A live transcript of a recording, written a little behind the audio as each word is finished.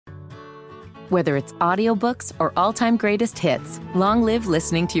Whether it's audiobooks or all-time greatest hits, long live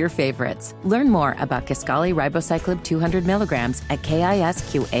listening to your favorites. Learn more about Kisqali Ribociclib 200 milligrams at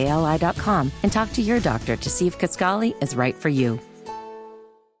KISQALI.com and talk to your doctor to see if Kisqali is right for you.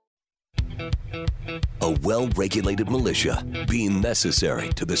 A well-regulated militia being necessary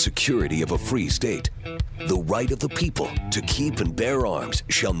to the security of a free state. The right of the people to keep and bear arms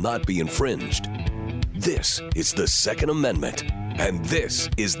shall not be infringed. This is the Second Amendment, and this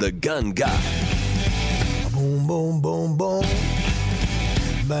is The Gun Guy. Boom, boom, boom, boom.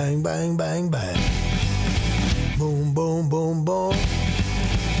 Bang, bang, bang, bang. Boom, boom, boom, boom.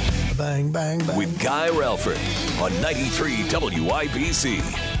 Bang, bang, bang. With Guy Relford on 93 WIBC.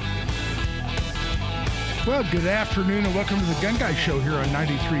 Well, good afternoon and welcome to the Gun Guy Show here on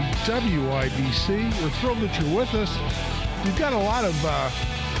 93 WIBC. We're thrilled that you're with us. We've got a lot of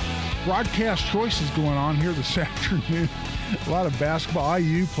broadcast choices going on here this afternoon. A lot of basketball.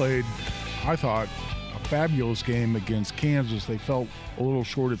 IU played, I thought, a fabulous game against Kansas. They felt a little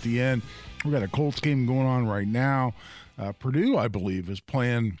short at the end. We've got a Colts game going on right now. Purdue, I believe, is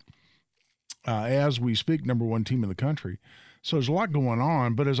playing, as we speak, number one team in the country. So there's a lot going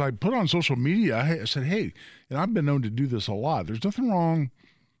on, but as I put on social media, I said, hey, and I've been known to do this a lot. There's nothing wrong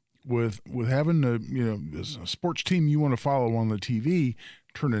with having a sports team you want to follow on the TV,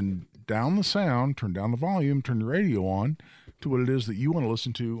 turning down the sound, turn down the volume, turn the radio on to what it is that you want to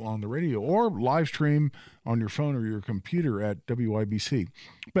listen to on the radio, or live stream on your phone or your computer at WIBC.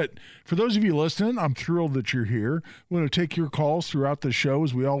 But for those of you listening, I'm thrilled that you're here. We're going to take your calls throughout the show,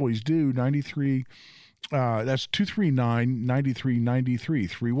 as we always do. 93. That's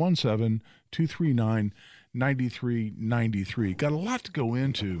 239-9393, 317-239-9393. Got a lot to go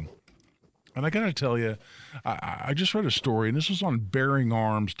into. And I got to tell you, I just read a story, and this was on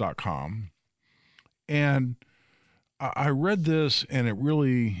bearingarms.com. And I read this, and it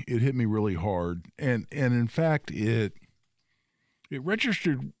hit me really hard. And in fact, it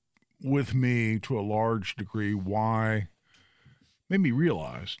registered with me to a large degree made me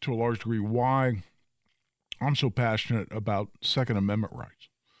realize to a large degree why I'm so passionate about Second Amendment rights,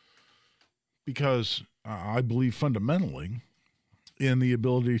 because I believe fundamentally in the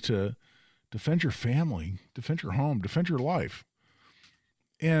ability to defend your family, defend your home, defend your life.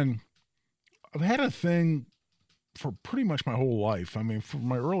 And I've had a thing for pretty much my whole life. I mean, from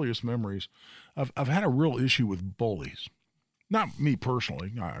my earliest memories, I've had a real issue with bullies. Not me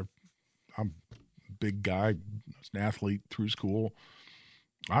personally. I'm a big guy, I was an athlete through school.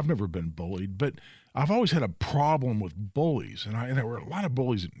 I've never been bullied, but I've always had a problem with bullies. And there were a lot of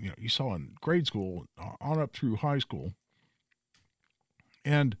bullies you saw in grade school on up through high school.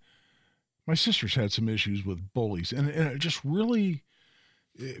 And my sisters had some issues with bullies, and it just really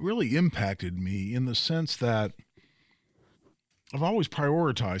impacted me in the sense that I've always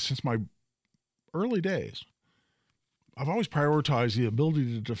prioritized, since my early days, I've always prioritized the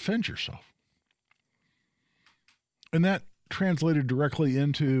ability to defend yourself. And that translated directly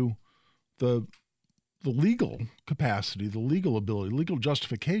into the legal capacity, the legal ability, legal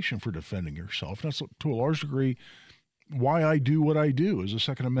justification for defending yourself. And that's to a large degree why I do what I do as a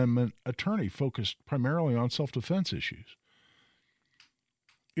Second Amendment attorney, focused primarily on self-defense issues,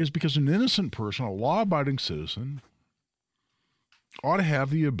 is because an innocent person, a law-abiding citizen, ought to have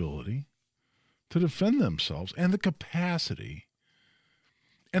the ability to defend themselves and the capacity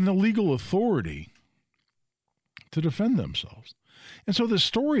and the legal authority to defend themselves. And so this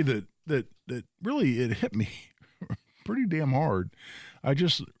story that really, it hit me pretty damn hard, I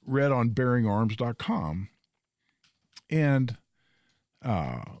just read on bearingarms.com. And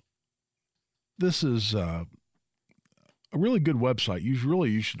this is a really good website. You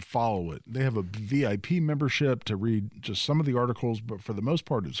should follow it. They have a VIP membership to read just some of the articles, but for the most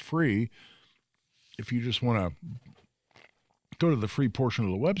part, it's free if you just want to go to the free portion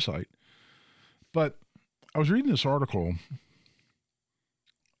of the website. But I was reading this article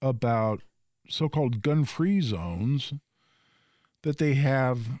about so-called gun-free zones that they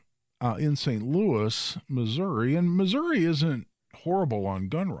have in St. Louis, Missouri. And Missouri isn't horrible on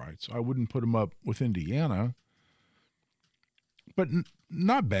gun rights. I wouldn't put them up with Indiana, but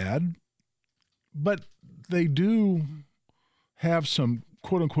not bad. But they do have some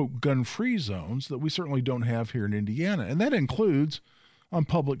quote-unquote gun-free zones that we certainly don't have here in Indiana. And that includes on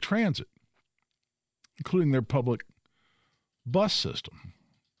public transit, including their public bus system.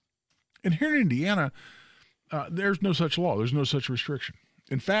 And here in Indiana, there's no such law. There's no such restriction.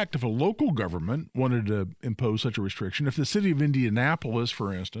 In fact, if a local government wanted to impose such a restriction, if the city of Indianapolis,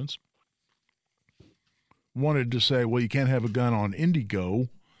 for instance, wanted to say, well, you can't have a gun on Indigo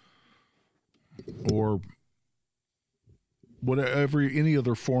or whatever, any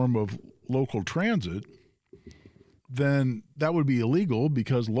other form of local transit, then that would be illegal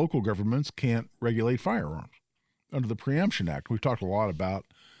because local governments can't regulate firearms under the Preemption Act. We've talked a lot about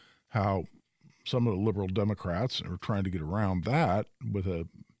how some of the liberal Democrats are trying to get around that with a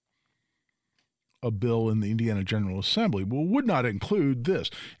bill in the Indiana General Assembly. Well, would not include this.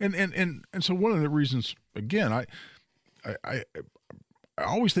 And so one of the reasons, again, I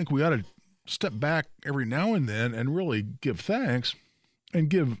always think we ought to step back every now and then and really give thanks and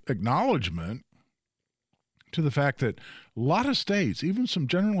give acknowledgement to the fact that a lot of states, even some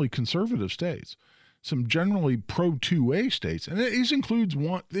generally conservative states, some generally pro-2A states, and this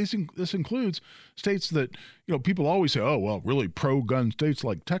includes states that, people always say, oh, well, really pro-gun states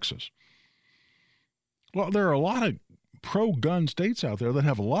like Texas. Well, there are a lot of pro-gun states out there that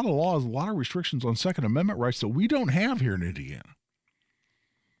have a lot of laws, a lot of restrictions on Second Amendment rights that we don't have here in Indiana.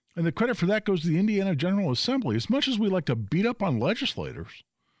 And the credit for that goes to the Indiana General Assembly. As much as we like to beat up on legislators,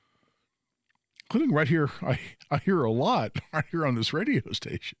 including right here, I hear a lot right here on this radio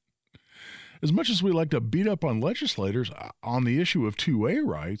station. As much as we like to beat up on legislators on the issue of 2A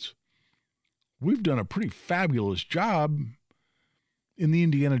rights, we've done a pretty fabulous job in the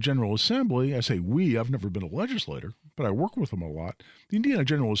Indiana General Assembly. I say we, I've never been a legislator, but I work with them a lot. The Indiana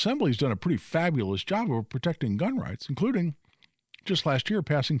General Assembly has done a pretty fabulous job of protecting gun rights, including just last year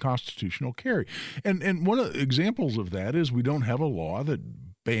passing constitutional carry. And one of the examples of that is we don't have a law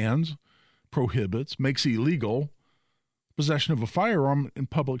that bans, prohibits, makes illegal possession of a firearm in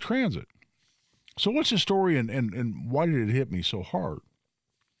public transit. So what's the story and why did it hit me so hard?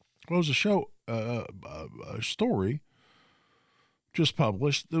 Well, it was a story just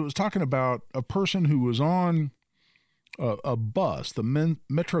published that was talking about a person who was on a bus, the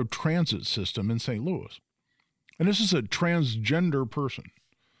Metro Transit system in St. Louis. And this is a transgender person.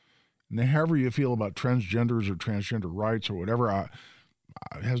 And however you feel about transgenders or transgender rights or whatever,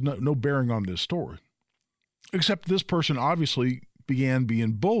 has no bearing on this story. Except this person obviously began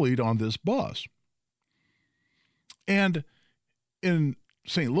being bullied on this bus. And in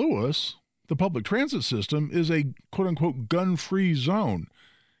St. Louis, the public transit system is a quote-unquote gun-free zone.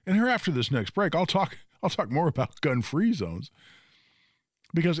 And here after this next break, I'll talk more about gun-free zones.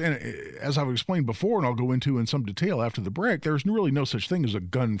 Because, and as I've explained before, and I'll go into in some detail after the break, there's really no such thing as a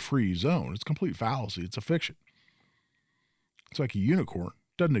gun-free zone. It's a complete fallacy. It's a fiction. It's like a unicorn.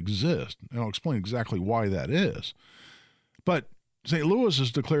 It doesn't exist. And I'll explain exactly why that is. But St. Louis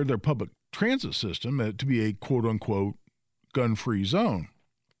has declared their public transit system to be a quote-unquote gun-free zone.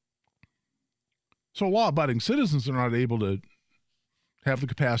 So law-abiding citizens are not able to have the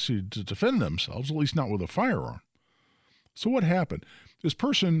capacity to defend themselves, at least not with a firearm. So what happened? This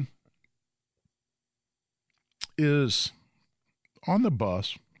person is on the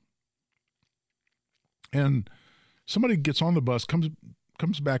bus, and somebody gets on the bus,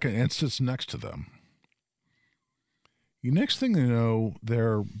 comes back and sits next to them. The next thing they know,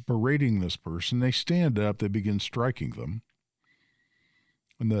 they're berating this person. They stand up, they begin striking them.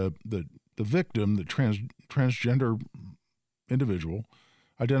 And the victim, the transgender individual,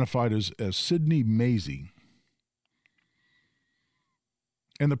 identified as Sydney Mazie.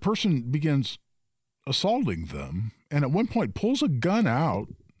 And the person begins assaulting them, and at one point pulls a gun out.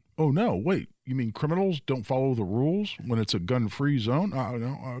 Oh, no, wait, you mean criminals don't follow the rules when it's a gun-free zone?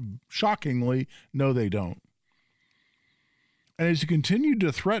 No, shockingly, no, they don't. And as he continued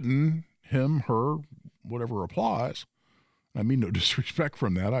to threaten him, her, whatever applies, I mean no disrespect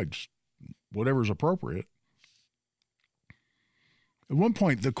from that, whatever's appropriate. At one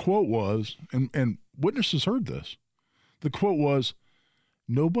point, the quote was, and witnesses heard this, the quote was,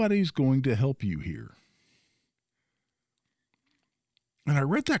 "Nobody's going to help you here." And I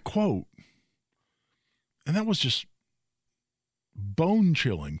read that quote, and that was just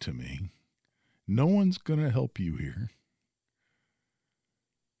bone-chilling to me. No one's going to help you here.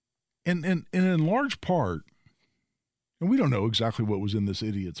 And in large part, and we don't know exactly what was in this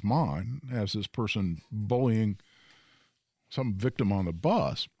idiot's mind as this person bullying some victim on the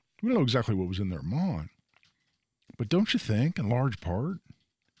bus. We don't know exactly what was in their mind. But don't you think, in large part,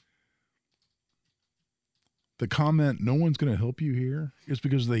 the comment, "no one's going to help you here," is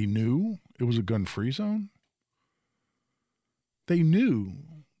because they knew it was a gun-free zone? They knew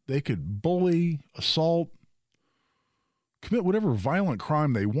they could bully, assault, commit whatever violent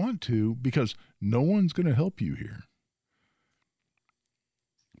crime they want to because no one's going to help you here.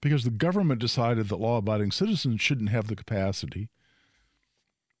 Because the government decided that law-abiding citizens shouldn't have the capacity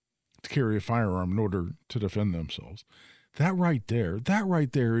to carry a firearm in order to defend themselves. That right there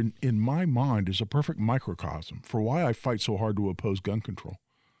in my mind is a perfect microcosm for why I fight so hard to oppose gun control.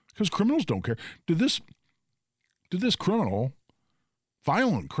 Because criminals don't care. Did this criminal,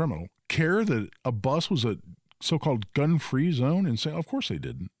 violent criminal, care that a bus was a so-called gun-free zone? And say, of course they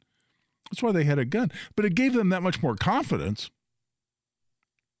didn't. That's why they had a gun. But it gave them that much more confidence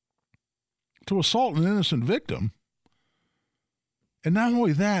to assault an innocent victim. And not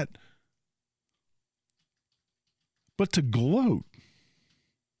only that, but to gloat,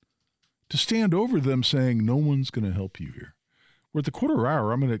 to stand over them saying, no one's going to help you here. We're at the quarter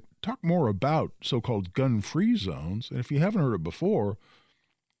hour. I'm going to talk more about so-called gun-free zones. And if you haven't heard it before,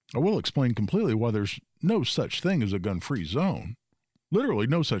 I will explain completely why there's no such thing as a gun-free zone. Literally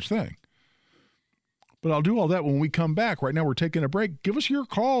no such thing. But I'll do all that when we come back. Right now we're taking a break. Give us your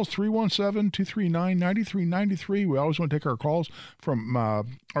calls, 317-239-9393. We always want to take our calls from our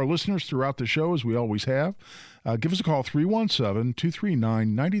listeners throughout the show, as we always have. Give us a call,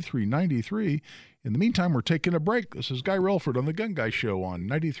 317-239-9393. In the meantime, we're taking a break. This is Guy Relford on The Gun Guy Show on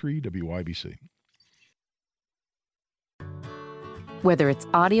 93 WIBC. Whether it's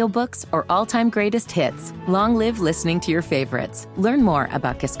audiobooks or all-time greatest hits, long live listening to your favorites. Learn more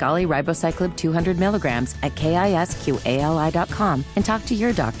about Kisqali Ribociclib 200 milligrams at KISQALI.com and talk to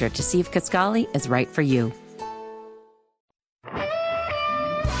your doctor to see if Kisqali is right for you.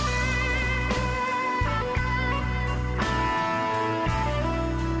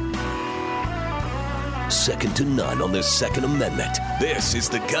 Second to none on the Second Amendment. This is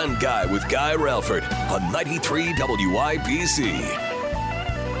The Gun Guy with Guy Relford on 93 WIBC.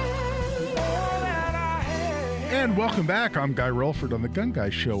 And welcome back. I'm Guy Relford on The Gun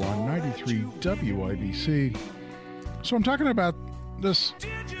Guy Show on 93 WIBC. So I'm talking about this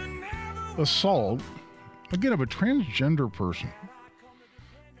assault, again, of a transgender person.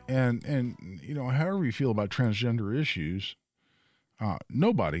 And you know, however you feel about transgender issues,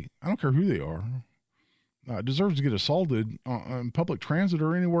 nobody, I don't care who they are, deserves to get assaulted on public transit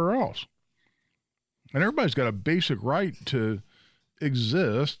or anywhere else. And everybody's got a basic right to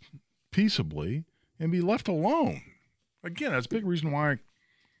exist peaceably and be left alone. Again, that's a big reason why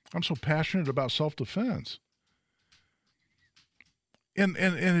I'm so passionate about self-defense. And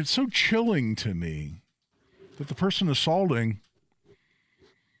it's so chilling to me that the person assaulting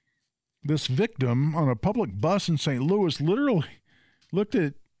this victim on a public bus in St. Louis literally looked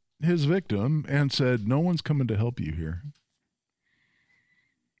at his victim and said, no one's coming to help you here.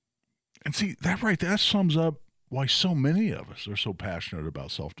 And see, that sums up why so many of us are so passionate about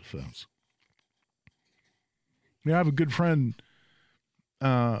self-defense. I have a good friend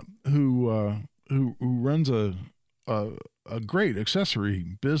who runs a great accessory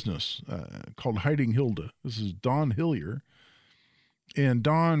business called Hiding Hilda. This is Dawn Hillier. And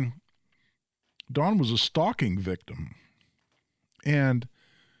Dawn was a stalking victim. And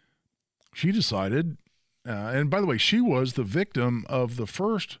she decided, and by the way, she was the victim of the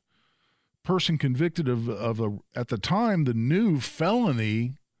first person convicted of at the time, the new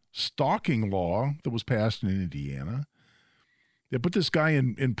felony stalking law that was passed in Indiana. They put this guy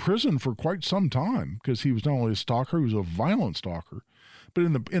in prison for quite some time because he was not only a stalker, he was a violent stalker. But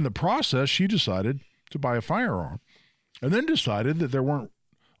in the process, she decided to buy a firearm and then decided that there weren't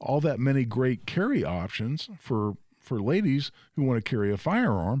all that many great carry options for ladies who want to carry a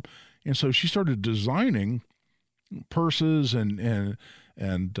firearm. And so she started designing purses and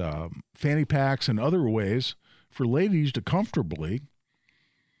fanny packs and other ways for ladies to comfortably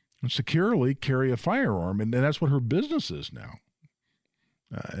and securely carry a firearm. And that's what her business is now.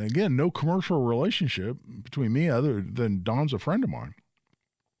 Again, no commercial relationship between me other than Dawn's a friend of mine.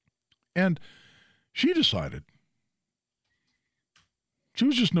 And she decided she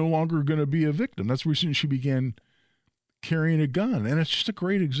was just no longer going to be a victim. That's the reason she began carrying a gun. And it's just a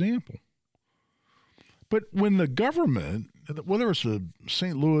great example. But when the government, whether it's the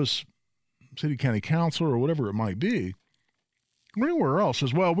St. Louis City County Council or whatever it might be, or anywhere else,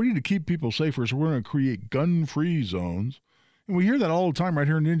 says, well, we need to keep people safer, so we're going to create gun-free zones. And we hear that all the time right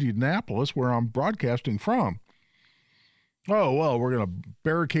here in Indianapolis, where I'm broadcasting from. Oh, well, we're going to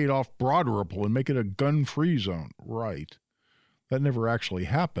barricade off Broad Ripple and make it a gun-free zone. Right. That never actually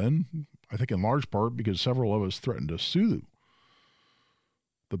happened, I think in large part because several of us threatened to sue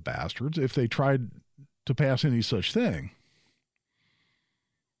the bastards if they tried to pass any such thing.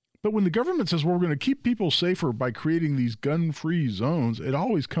 But when the government says, well, we're going to keep people safer by creating these gun-free zones, it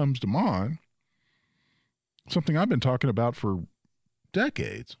always comes to mind something I've been talking about for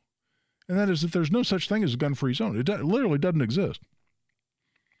decades, and that is that there's no such thing as a gun-free zone. It literally doesn't exist.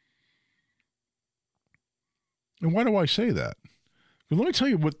 And why do I say that? Well, let me tell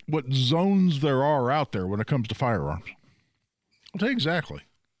you what zones there are out there when it comes to firearms. I'll tell you exactly.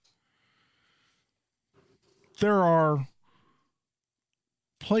 There are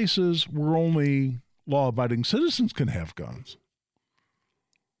places where only law-abiding citizens can have guns.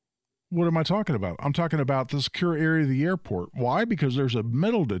 What am I talking about? I'm talking about the secure area of the airport. Why? Because there's a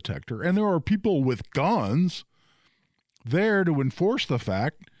metal detector, and there are people with guns there to enforce the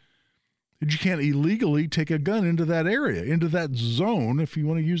fact that you can't illegally take a gun into that area, into that zone, if you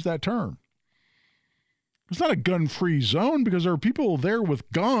want to use that term. It's not a gun-free zone because there are people there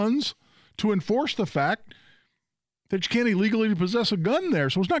with guns to enforce the fact that you can't illegally possess a gun there.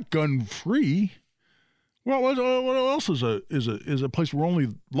 So it's not gun-free. Well, what else is a place where only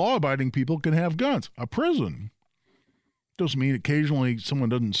law-abiding people can have guns? A prison. Doesn't mean occasionally someone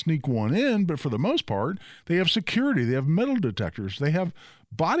doesn't sneak one in, but for the most part, they have security. They have metal detectors. They have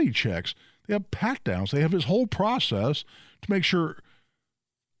body checks. They have pat-downs. They have this whole process to make sure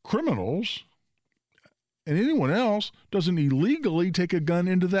criminals and anyone else doesn't illegally take a gun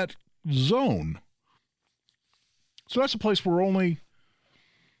into that zone. So that's a place where only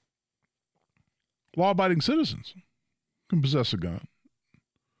law-abiding citizens can possess a gun.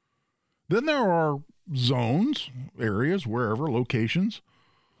 Then there are zones, areas, wherever, locations,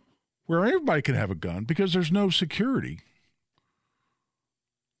 where everybody can have a gun because there's no security.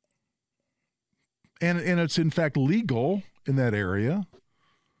 And it's, in fact, legal in that area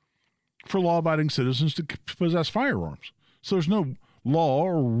for law-abiding citizens to possess firearms. So there's no law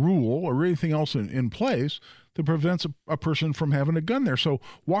or rule or anything else in place that prevents a person from having a gun there. So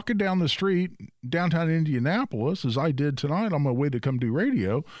walking down the street, downtown Indianapolis, as I did tonight on my way to come do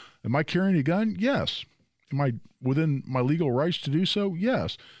radio, am I carrying a gun? Yes. Am I within my legal rights to do so?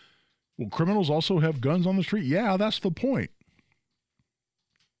 Yes. Will criminals also have guns on the street? Yeah, that's the point.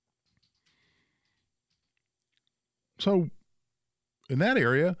 So in that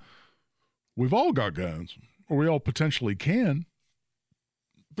area, we've all got guns, or we all potentially can.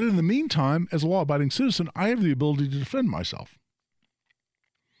 But in the meantime, as a law-abiding citizen, I have the ability to defend myself.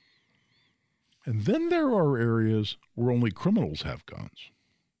 And then there are areas where only criminals have guns.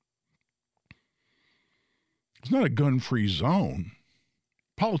 It's not a gun-free zone.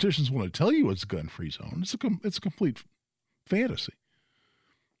 Politicians want to tell you it's a gun-free zone. It's a complete fantasy.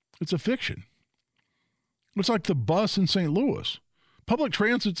 It's a fiction. It's like the bus in St. Louis. Public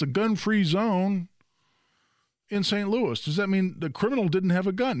transit's a gun-free zone in St. Louis. Does that mean the criminal didn't have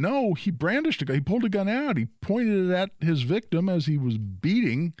a gun? No, he brandished a gun. He pulled a gun out. He pointed it at his victim as he was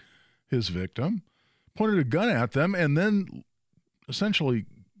beating his victim, pointed a gun at them, and then essentially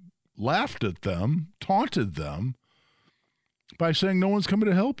laughed at them, taunted them by saying no one's coming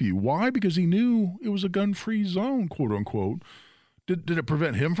to help you. Why? Because he knew it was a gun-free zone, quote unquote. Did it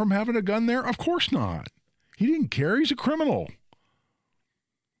prevent him from having a gun there? Of course not. He didn't care. He's a criminal.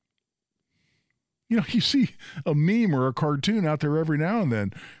 You know, you see a meme or a cartoon out there every now and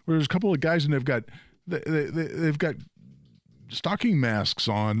then where there's a couple of guys and they've got stocking masks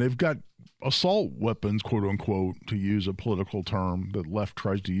on. They've got assault weapons, quote unquote, to use a political term that left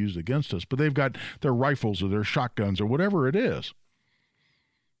tries to use against us. But they've got their rifles or their shotguns or whatever it is.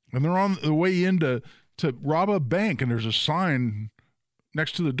 And they're on the way in to rob a bank, and there's a sign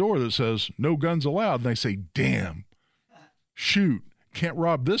next to the door that says, "No guns allowed." And they say, "Damn, shoot, can't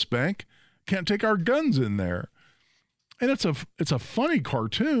rob this bank. Can't take our guns in there." And it's a funny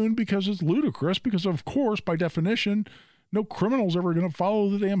cartoon because it's ludicrous because, of course, by definition, no criminal's ever going to follow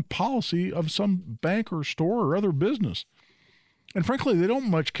the damn policy of some bank or store or other business. And frankly, they don't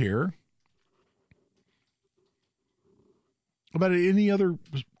much care about any other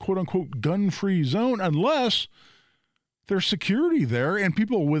quote-unquote gun-free zone unless there's security there and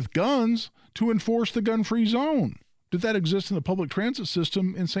people with guns to enforce the gun-free zone. Did that exist in the public transit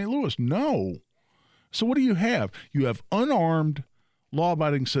system in St. Louis? No. So what do you have? You have unarmed,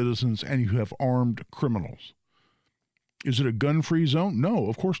 law-abiding citizens, and you have armed criminals. Is it a gun-free zone? No,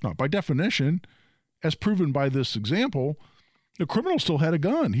 of course not. By definition, as proven by this example, the criminal still had a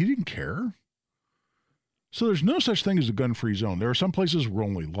gun. He didn't care. So there's no such thing as a gun-free zone. There are some places where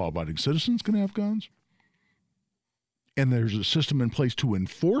only law-abiding citizens can have guns, and there's a system in place to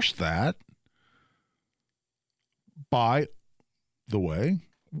enforce that. By the way,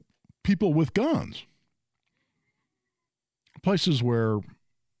 people with guns. Places where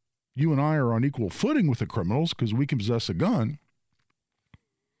you and I are on equal footing with the criminals because we can possess a gun.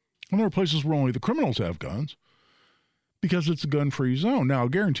 And there are places where only the criminals have guns because it's a gun-free zone. Now, I'll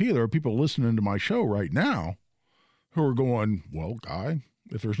guarantee you there are people listening to my show right now who are going, "Well, Guy,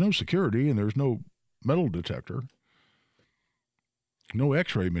 if there's no security and there's no metal detector, no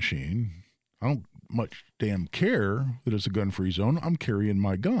x-ray machine, I don't much damn care that it's a gun-free zone. I'm carrying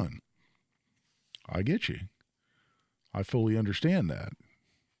my gun." I get you. I fully understand that.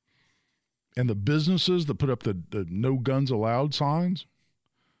 And the businesses that put up the no guns allowed signs,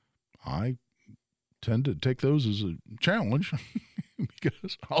 I tend to take those as a challenge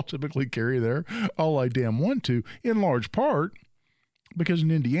because I'll typically carry there all I damn want to, in large part because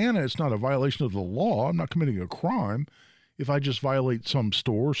in Indiana, it's not a violation of the law. I'm not committing a crime if I just violate some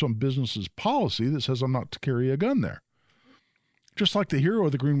store, some business's policy that says I'm not to carry a gun there. Just like the hero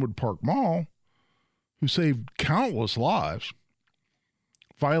of the Greenwood Park Mall, who saved countless lives,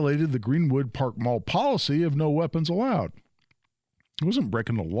 violated the Greenwood Park Mall policy of no weapons allowed. He wasn't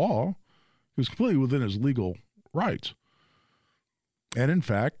breaking the law. He was completely within his legal rights. And in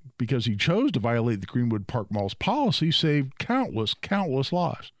fact, because he chose to violate the Greenwood Park Mall's policy, saved countless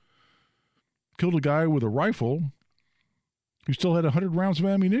lives. Killed a guy with a rifle who still had 100 rounds of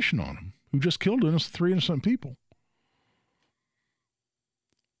ammunition on him, who just killed 3 innocent people.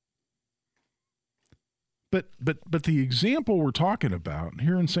 But the example we're talking about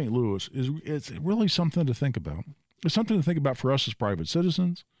here in St. Louis it's really something to think about. It's something to think about for us as private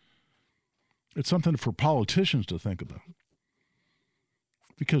citizens. It's something for politicians to think about.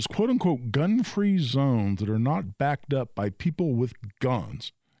 Because quote-unquote gun-free zones that are not backed up by people with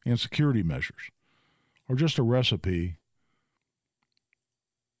guns and security measures are just a recipe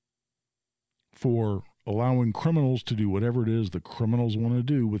for allowing criminals to do whatever it is the criminals want to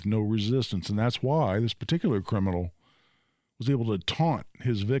do with no resistance. And that's why this particular criminal was able to taunt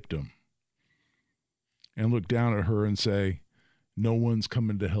his victim and look down at her and say, "No one's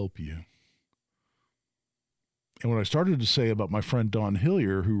coming to help you." And what I started to say about my friend Dawn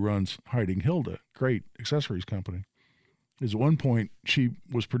Hillier, who runs Hiding Hilda, great accessories company, is at one point she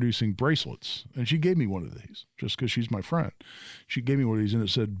was producing bracelets, and she gave me one of these just because she's my friend. She gave me one of these, and it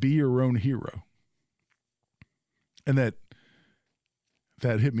said, "Be your own hero." And that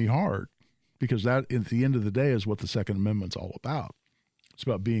hit me hard, because that, at the end of the day, is what the Second Amendment's all about. It's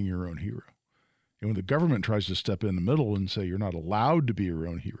about being your own hero. And when the government tries to step in the middle and say you're not allowed to be your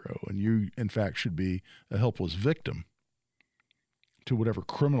own hero, and you, in fact, should be a helpless victim to whatever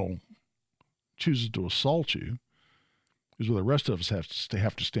criminal chooses to assault you, is where the rest of us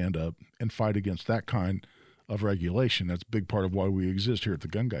have to stand up and fight against that kind of regulation. That's a big part of why we exist here at the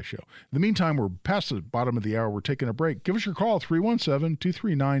Gun Guy Show. In the meantime, we're past the bottom of the hour. We're taking a break. Give us your call,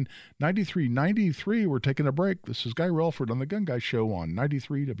 317-239-9393. We're taking a break. This is Guy Relford on the Gun Guy Show on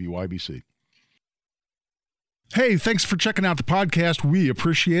 93 WIBC. Hey, thanks for checking out the podcast. We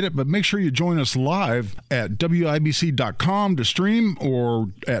appreciate it, but make sure you join us live at WIBC.com to stream, or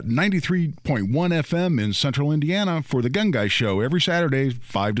at 93.1 FM in Central Indiana for the Gun Guy Show every Saturday,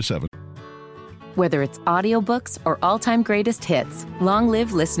 5 to 7. Whether it's audiobooks or all-time greatest hits, long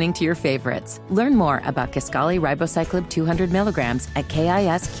live listening to your favorites. Learn more about Kisqali Ribociclib 200 milligrams at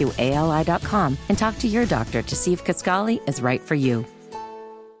KISQALI.com and talk to your doctor to see if Kisqali is right for you.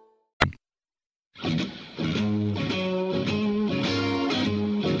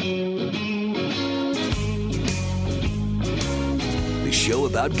 Show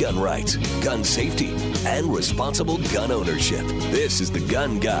about gun rights, gun safety, and responsible gun ownership. This is The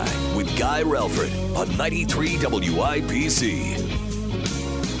Gun Guy with Guy Relford on 93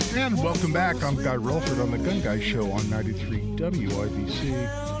 WIBC. And welcome back. I'm Guy Relford on The Gun Guy Show on 93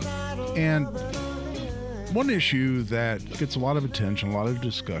 WIBC. And one issue that gets a lot of attention, a lot of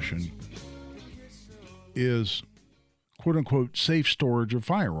discussion, is quote-unquote safe storage of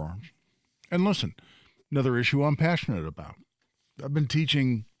firearms. And listen, another issue I'm passionate about. I've been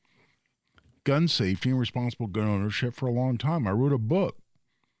teaching gun safety and responsible gun ownership for a long time. I wrote a book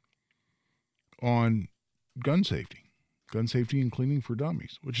on gun safety and cleaning for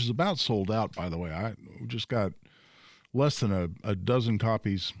dummies, which is about sold out, by the way. I just got less than a dozen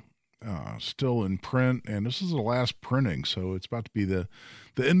copies still in print, and this is the last printing, so it's about to be the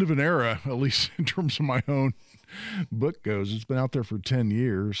end of an era, at least in terms of my own book goes. It's been out there for 10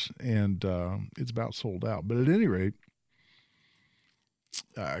 years, and it's about sold out. But at any rate,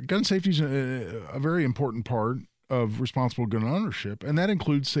 gun safety is a very important part of responsible gun ownership, and that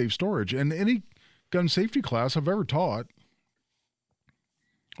includes safe storage. And any gun safety class I've ever taught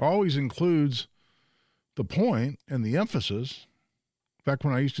always includes the point and the emphasis. Back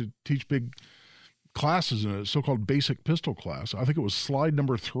when I used to teach big classes in a so-called basic pistol class, I think it was slide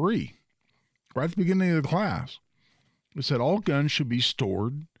number 3, right at the beginning of the class. It said all guns should be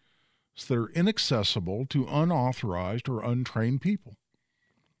stored so they're inaccessible to unauthorized or untrained people,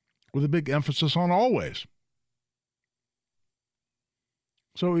 with a big emphasis on always.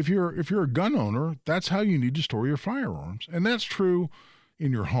 So if you're a gun owner, that's how you need to store your firearms. And that's true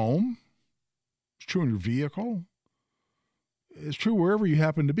in your home. It's true in your vehicle. It's true wherever you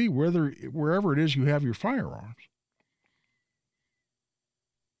happen to be, wherever it is you have your firearms.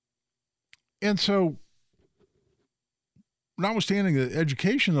 And so, notwithstanding the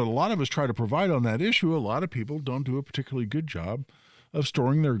education that a lot of us try to provide on that issue, a lot of people don't do a particularly good job of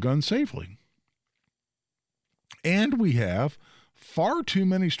storing their guns safely. And we have far too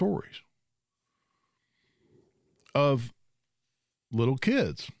many stories of little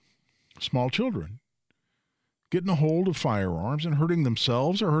kids, small children, getting a hold of firearms and hurting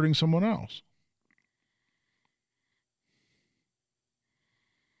themselves or hurting someone else.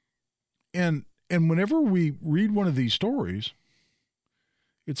 And whenever we read one of these stories,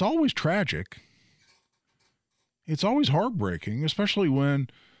 it's always tragic. It's always heartbreaking, especially when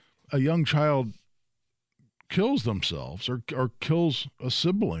a young child kills themselves or kills a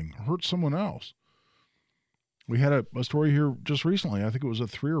sibling, hurts someone else. We had a story here just recently. I think it was a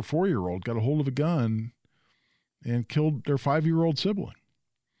 3 or 4 year old got a hold of a gun and killed their 5-year-old sibling.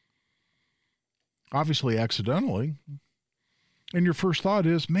 Obviously accidentally. And your first thought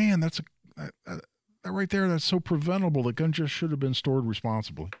is, man, that right there, that's so preventable. The gun just should have been stored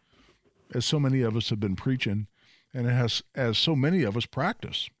responsibly, as so many of us have been preaching, and as so many of us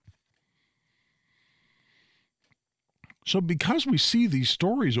practice. So because we see these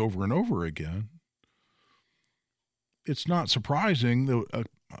stories over and over again, it's not surprising that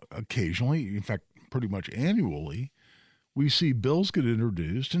occasionally, in fact, pretty much annually, we see bills get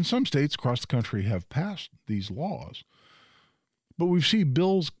introduced, and some states across the country have passed these laws. But we see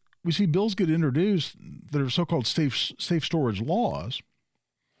bills get introduced that are so-called safe storage laws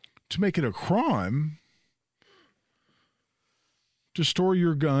to make it a crime to store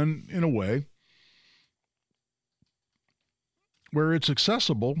your gun in a way where it's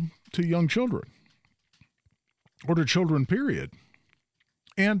accessible to young children or to children, period.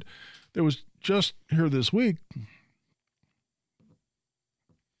 And there was just here this week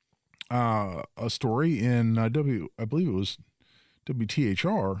a story in I believe it was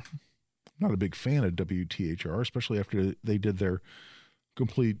WTHR. I'm not a big fan of WTHR, especially after they did their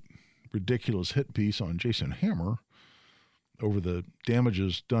complete ridiculous hit piece on Jason Hammer over the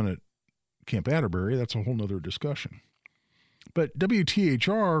damages done at Camp Atterbury. That's a whole nother discussion. But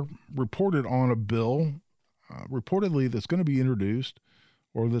WTHR reported on a bill, reportedly that's going to be introduced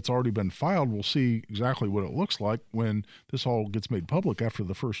or that's already been filed. We'll see exactly what it looks like when this all gets made public after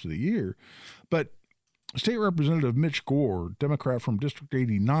the first of the year. But State Representative Mitch Gore, Democrat from District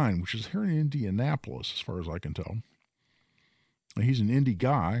 89, which is here in Indianapolis, as far as I can tell. He's an Indy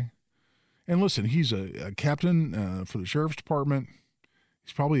guy. And listen, he's a captain for the Sheriff's Department.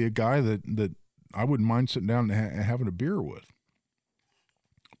 He's probably a guy that I wouldn't mind sitting down and having a beer with.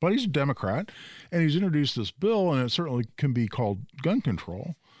 But he's a Democrat, and he's introduced this bill, and it certainly can be called gun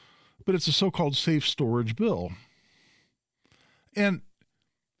control, but it's a so-called safe storage bill. And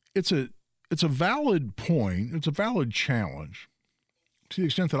it's a valid point. It's a valid challenge to the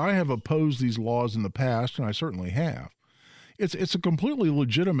extent that I have opposed these laws in the past, and I certainly have. It's a completely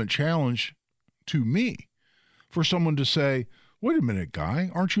legitimate challenge to me for someone to say, wait a minute,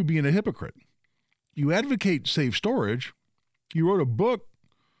 guy, aren't you being a hypocrite? You advocate safe storage. You wrote a book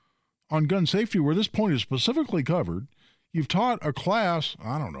on gun safety where this point is specifically covered. You've taught a class,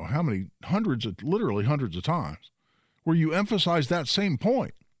 I don't know how many, literally hundreds of times, where you emphasize that same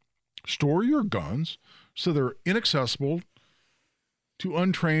point. Store your guns so they're inaccessible to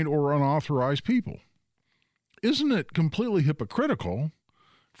untrained or unauthorized people. Isn't it completely hypocritical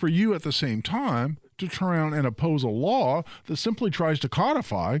for you at the same time to turn around and oppose a law that simply tries to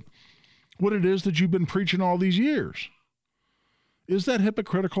codify what it is that you've been preaching all these years? Is that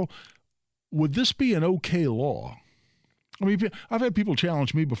hypocritical? Would this be an okay law? I mean, I've had people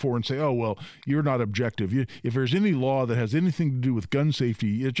challenge me before and say, oh, well, you're not objective. If there's any law that has anything to do with gun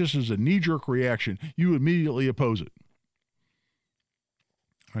safety, it just is a knee-jerk reaction. You immediately oppose it.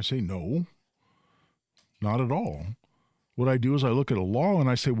 I say, no, not at all. What I do is I look at a law and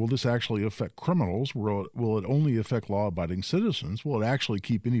I say, will this actually affect criminals? Will it only affect law-abiding citizens? Will it actually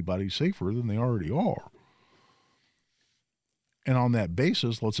keep anybody safer than they already are? And on that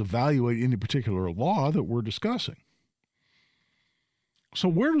basis, let's evaluate any particular law that we're discussing. So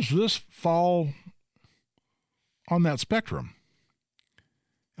where does this fall on that spectrum?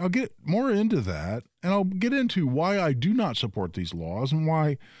 I'll get more into that, and I'll get into why I do not support these laws and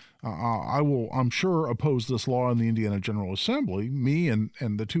why I will, I'm sure, oppose this law in the Indiana General Assembly, me and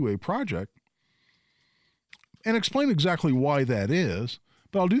the 2A Project, and explain exactly why that is.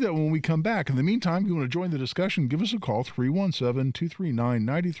 But I'll do that when we come back. In the meantime, if you want to join the discussion, give us a call,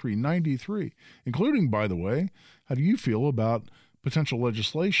 317-239-9393, including, by the way, how do you feel about potential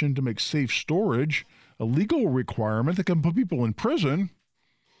legislation to make safe storage a legal requirement that can put people in prison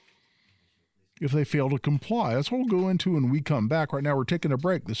if they fail to comply? That's what we'll go into when we come back. Right now, we're taking a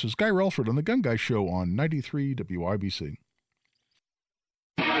break. This is Guy Relford on The Gun Guy Show on 93 WIBC.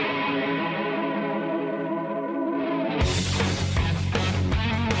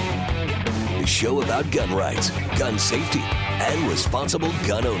 show about gun rights, gun safety, and responsible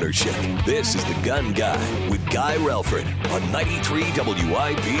gun ownership. This is The Gun Guy with Guy Relford on 93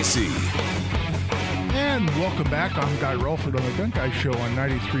 WIBC. And welcome back. I'm Guy Relford on The Gun Guy Show on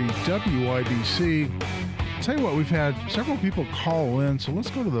 93 WIBC. Tell you what, we've had several people call in, so let's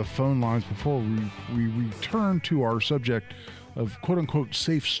go to the phone lines before we return to our subject of quote-unquote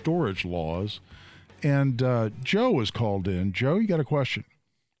safe storage laws. And Joe has called in. Joe, you got a question?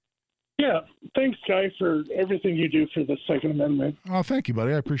 Yeah, thanks, Guy, for everything you do for the Second Amendment. Oh, thank you,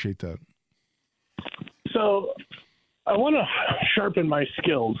 buddy. I appreciate that. So I want to sharpen my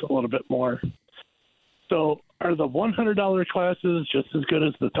skills a little bit more. So are the $100 classes just as good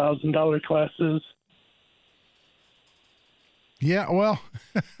as the $1,000 classes? Yeah, well,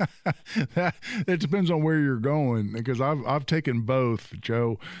 it depends on where you're going, because I've taken both,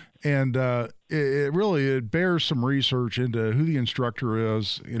 Joe, and it really bears some research into who the instructor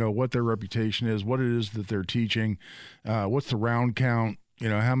is, what their reputation is, what it is that they're teaching, what's the round count,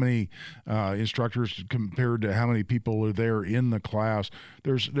 how many instructors compared to how many people are there in the class.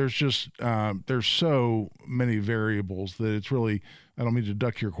 There's so many variables that it's really, I don't mean to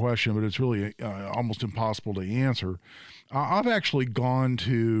duck your question, but it's really almost impossible to answer. I've actually gone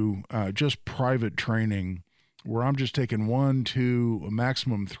to just private training where I'm just taking 1, 2, a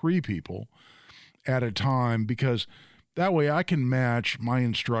maximum 3 people at a time, because that way I can match my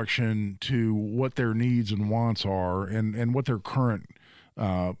instruction to what their needs and wants are and what their current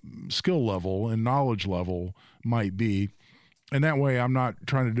skill level and knowledge level might be. And that way I'm not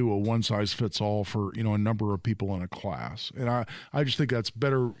trying to do a one-size-fits-all for, a number of people in a class. And I just think that's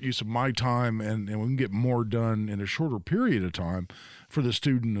better use of my time, and we can get more done in a shorter period of time for the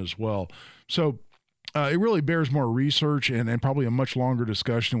student as well. So it really bears more research and probably a much longer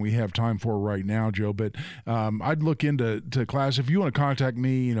discussion than we have time for right now, Joe. But I'd look into class. If you want to contact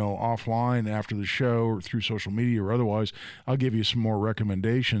me, offline after the show or through social media or otherwise, I'll give you some more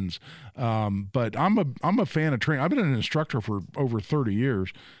recommendations. But I'm a fan of training. I've been an instructor for over 30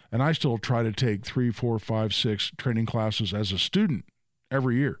 years, and I still try to take 3, 4, 5, 6 training classes as a student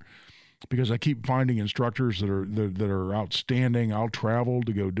every year, because I keep finding instructors that are outstanding. I'll travel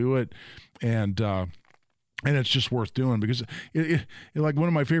to go do it, and it's just worth doing, because it like one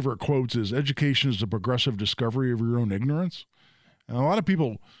of my favorite quotes is, education is the progressive discovery of your own ignorance. And a lot of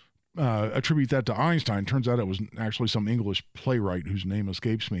people attribute that to Einstein. Turns out it was actually some English playwright whose name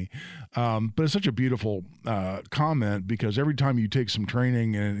escapes me. But it's such a beautiful comment, because every time you take some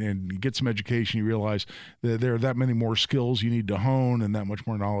training and you get some education, you realize that there are that many more skills you need to hone and that much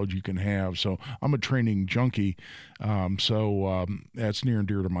more knowledge you can have. So I'm a training junkie. So that's near and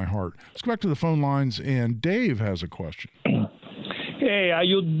dear to my heart. Let's go back to the phone lines, and Dave has a question. Hey, how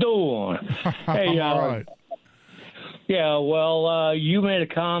you doing? Hey, all right. Yeah, well, you made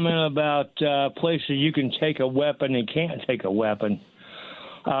a comment about places you can take a weapon and can't take a weapon.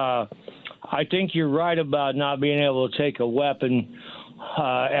 I think you're right about not being able to take a weapon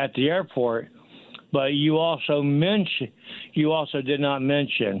at the airport, but you also did not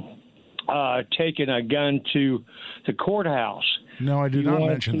mention taking a gun to the courthouse. No, I did not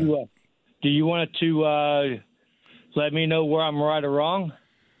mention that. Do you want to let me know where I'm right or wrong?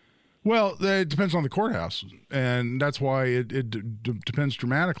 Well, it depends on the courthouse, and that's why it depends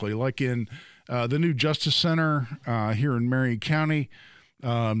dramatically. Like in the new Justice Center here in Marion County, there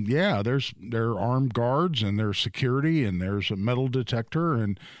are armed guards and there's security and there's a metal detector,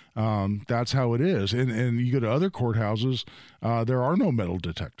 and that's how it is. And you go to other courthouses, there are no metal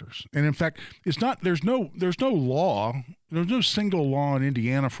detectors. And in fact, there's no law. There's no single law in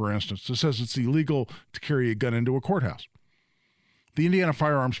Indiana, for instance, that says it's illegal to carry a gun into a courthouse. The Indiana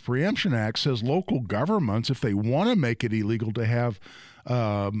Firearms Preemption Act says local governments, if they want to make it illegal to have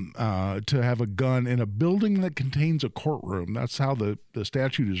a gun in a building that contains a courtroom, that's how the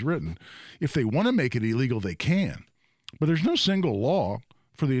statute is written. If they want to make it illegal, they can. But there's no single law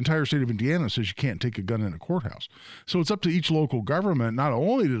for the entire state of Indiana that says you can't take a gun in a courthouse. So it's up to each local government not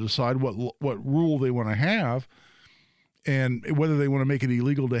only to decide what rule they want to have and whether they want to make it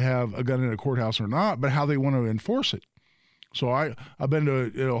illegal to have a gun in a courthouse or not, but how they want to enforce it. So I've been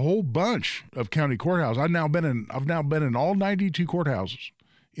to a whole bunch of county courthouses. I've now been in all 92 courthouses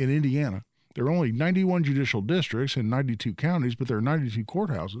in Indiana. There are only 91 judicial districts in 92 counties, but there are 92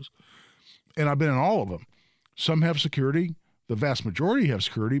 courthouses, and I've been in all of them. Some have security. The vast majority have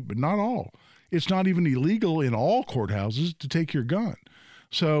security, but not all. It's not even illegal in all courthouses to take your gun.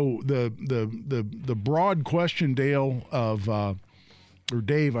 So the broad question, Dale, or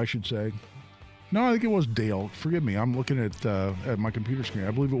Dave, I should say, No, I think it was Dale. Forgive me. I'm looking at my computer screen.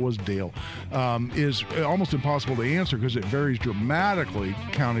 I believe it was Dale. Is almost impossible to answer because it varies dramatically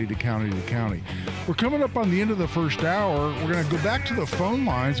county to county to county. We're coming up on the end of the first hour. We're going to go back to the phone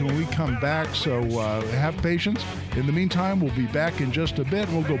lines when we come back, so have patience. In the meantime, we'll be back in just a bit.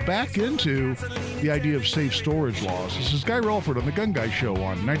 We'll go back into the idea of safe storage laws. This is Guy Relford on The Gun Guy Show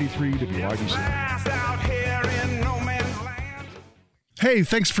on 93 WIBC. Hey,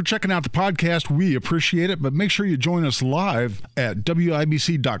 thanks for checking out the podcast. We appreciate it, but make sure you join us live at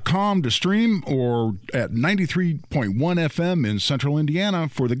WIBC.com to stream or at 93.1 FM in Central Indiana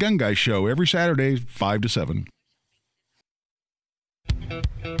for The Gun Guy Show every Saturday, 5 to 7.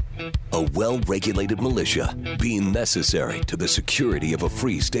 A well-regulated militia being necessary to the security of a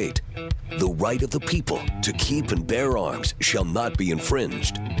free state. The right of the people to keep and bear arms shall not be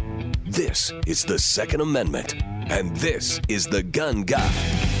infringed. This is the Second Amendment, and this is The Gun Guy.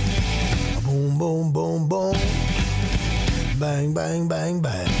 Boom, boom, boom, boom. Bang, bang, bang,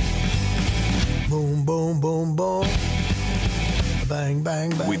 bang. Boom, boom, boom, boom. Bang,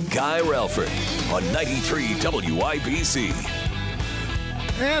 bang, bang. With Guy Relford on 93 WIBC.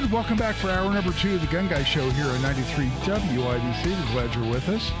 And welcome back for hour number 2 of The Gun Guy Show here on 93 WIBC. We're glad you're with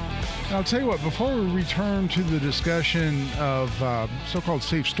us. And I'll tell you what, before we return to the discussion of so-called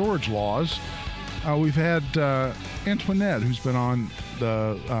safe storage laws, we've had Antoinette, who's been on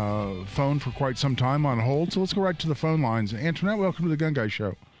the phone for quite some time on hold. So let's go right to the phone lines. Antoinette, welcome to The Gun Guy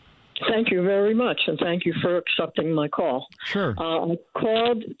Show. Thank you very much, and thank you for accepting my call. Sure. I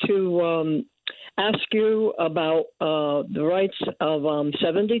called to ask you about the rights of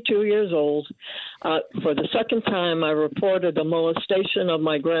 72 years old. For the second time, I reported a molestation of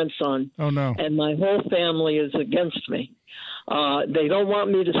my grandson. Oh, no. And my whole family is against me. They don't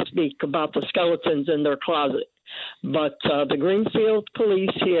want me to speak about the skeletons in their closet. But the Greenfield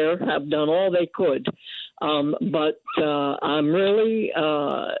police here have done all they could. But I'm really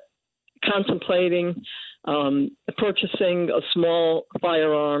contemplating purchasing a small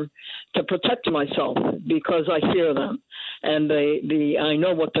firearm to protect myself because I fear them and I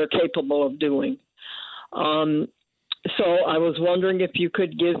know what they're capable of doing. So I was wondering if you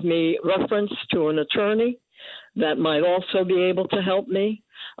could give me reference to an attorney that might also be able to help me.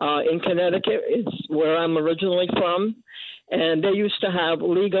 In Connecticut is where I'm originally from, and they used to have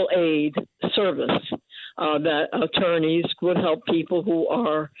legal aid service that attorneys would help people who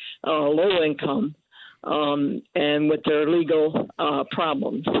are low income and with their legal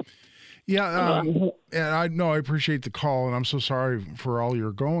problems. Yeah, and I know I appreciate the call, and I'm so sorry for all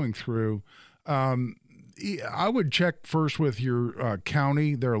you're going through. I would check first with your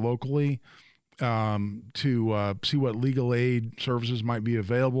county there locally to see what legal aid services might be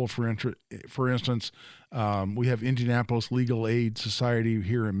available. For instance, we have Indianapolis Legal Aid Society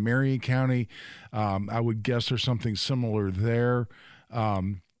here in Marion County. I would guess there's something similar there.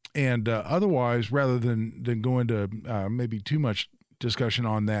 And otherwise, rather than go into maybe too much discussion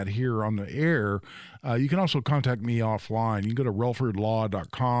on that here on the air, you can also contact me offline. You can go to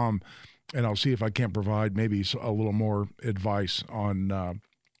relfordlaw.com, and I'll see if I can't provide maybe a little more advice on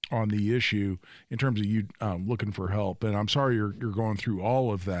the issue in terms of you looking for help. And I'm sorry you're going through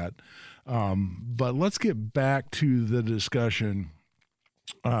all of that. But let's get back to the discussion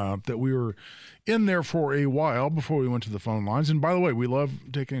that we were in there for a while before we went to the phone lines. And by the way, we love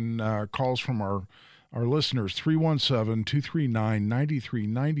taking calls from our listeners,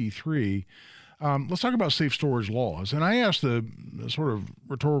 317-239-9393. Let's talk about safe storage laws. And I asked the sort of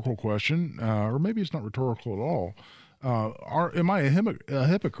rhetorical question, or maybe it's not rhetorical at all. Am I a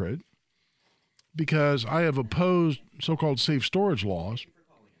hypocrite because I have opposed so-called safe storage laws?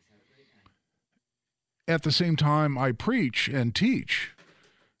 At the same time, I preach and teach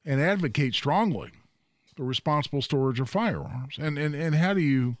and advocate strongly the responsible storage of firearms. And how do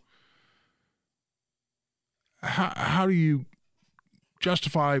you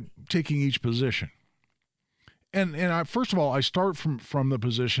justify taking each position? And I, first of all, I start from the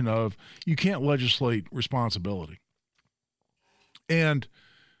position of you can't legislate responsibility. And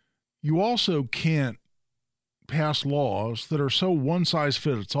you also can't pass laws that are so one size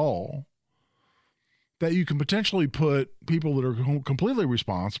fits all that you can potentially put people that are completely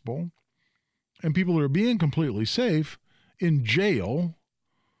responsible and people that are being completely safe in jail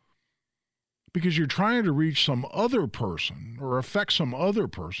because you're trying to reach some other person or affect some other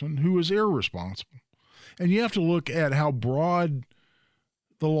person who is irresponsible. And you have to look at how broad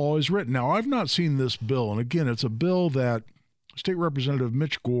the law is written. Now, I've not seen this bill, and again, it's a bill that State Representative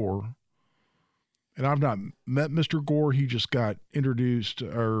Mitch Gore, and I've not met Mr. Gore. He just got introduced,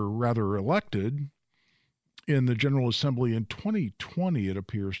 or rather elected, in the General Assembly in 2020, it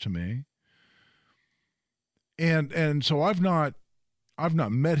appears to me. And so I've not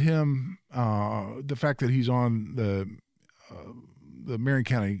met him. The fact that he's on the Marion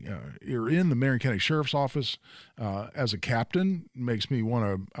County or in the Marion County Sheriff's Office as a captain makes me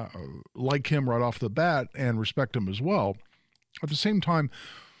want to like him right off the bat and respect him as well. At the same time,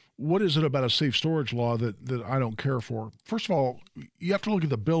 what is it about a safe storage law that I don't care for? First of all, you have to look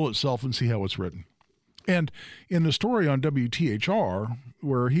at the bill itself and see how it's written. And in the story on WTHR,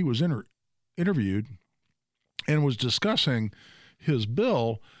 where he was interviewed and was discussing his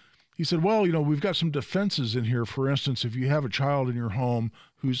bill, he said, well, we've got some defenses in here. For instance, if you have a child in your home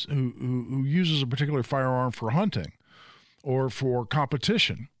who uses a particular firearm for hunting or for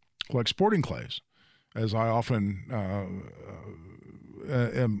competition, like sporting clays, as I often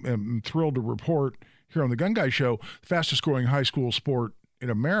am thrilled to report here on the Gun Guy Show, the fastest growing high school sport in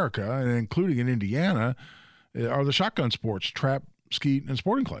America, and including in Indiana, are the shotgun sports, trap, skeet, and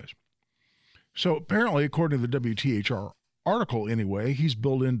sporting clays. So apparently, according to the WTHR article anyway, he's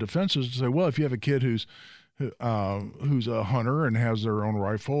built in defenses to say, well, if you have a kid who's a hunter and has their own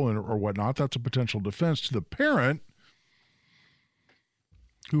rifle or whatnot, that's a potential defense to the parent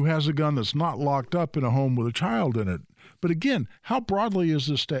who has a gun that's not locked up in a home with a child in it. But again, how broadly is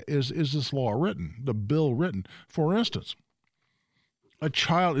this law written, the bill written? For instance, a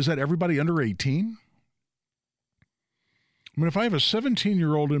child, is that everybody under 18? I mean, if I have a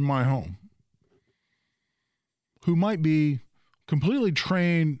 17-year-old in my home who might be completely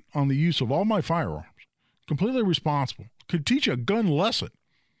trained on the use of all my firearms, completely responsible, could teach a gun lesson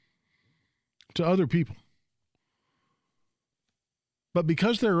to other people. But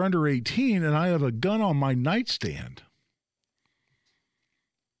because they're under 18 and I have a gun on my nightstand,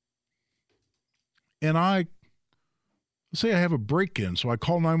 and say I have a break-in, so I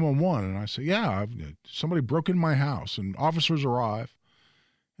call 911 and I say, yeah, somebody broke in my house, and officers arrive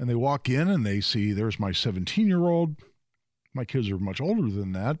and they walk in and they see there's my 17-year-old. My kids are much older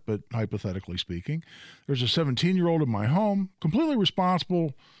than that, but hypothetically speaking, there's a 17-year-old in my home, completely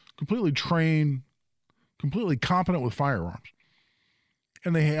responsible, completely trained, completely competent with firearms.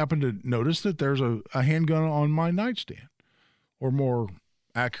 And they happen to notice that there's a handgun on my nightstand. Or more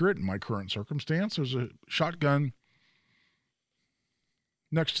accurate, in my current circumstance, there's a shotgun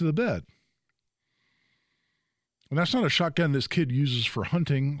next to the bed. And that's not a shotgun this kid uses for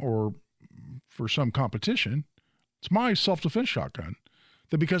hunting or for some competition. It's my self-defense shotgun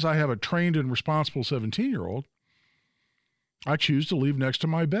that, because I have a trained and responsible 17-year-old, I choose to leave next to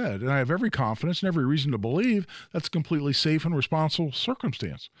my bed. And I have every confidence and every reason to believe that's a completely safe and responsible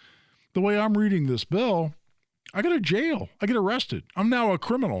circumstance. The way I'm reading this bill, I go to jail. I get arrested. I'm now a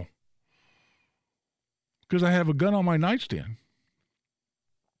criminal because I have a gun on my nightstand.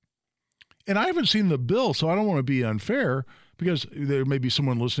 And I haven't seen the bill, so I don't want to be unfair, because there may be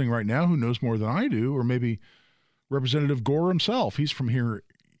someone listening right now who knows more than I do, or maybe Representative Gore himself. He's from here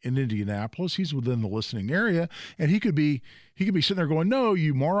in Indianapolis. He's within the listening area, and he could be sitting there going, no,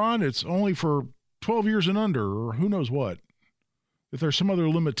 you moron, it's only for 12 years and under, or who knows what. If there's some other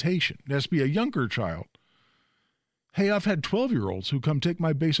limitation, it has to be a younger child. Hey, I've had 12-year-olds who come take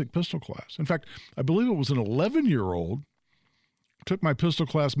my basic pistol class. In fact, I believe it was an 11-year-old took my pistol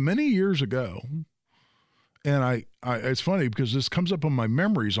class many years ago. And I it's funny because this comes up on my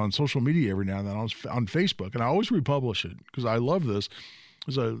memories on social media every now and then on Facebook, and I always republish it because I love this. It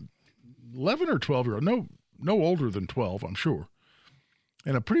was a 11 or 12-year-old, no older than 12, I'm sure,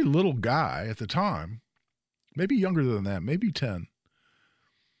 and a pretty little guy at the time, maybe younger than that, maybe 10.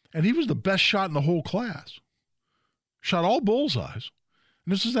 And he was the best shot in the whole class. Shot all bullseyes.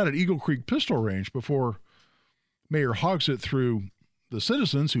 And this is at an Eagle Creek pistol range before Mayor Hogsett threw the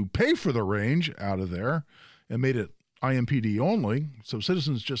citizens who pay for the range out of there and made it IMPD only. So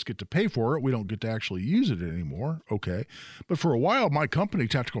citizens just get to pay for it. We don't get to actually use it anymore. Okay. But for a while, my company,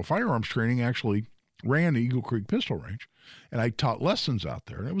 Tactical Firearms Training, actually ran the Eagle Creek pistol range. And I taught lessons out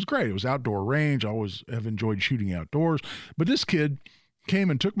there. And it was great. It was outdoor range. I always have enjoyed shooting outdoors. But this kid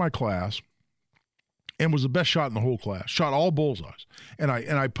came and took my class and was the best shot in the whole class. Shot all bullseyes. And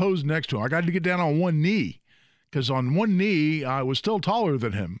I posed next to him. I got to get down on one knee, because on one knee, I was still taller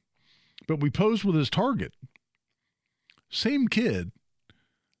than him, but we posed with his target. Same kid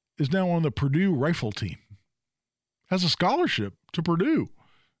is now on the Purdue rifle team, has a scholarship to Purdue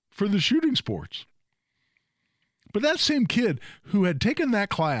for the shooting sports. But that same kid who had taken that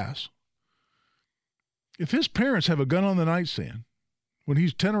class, if his parents have a gun on the nightstand when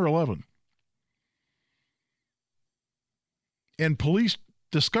he's 10 or 11, and police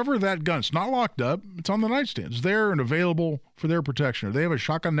discover that gun, it's not locked up, it's on the nightstand, it's there and available for their protection, or they have a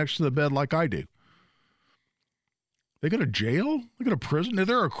shotgun next to the bed like I do, they go to jail? They go to prison?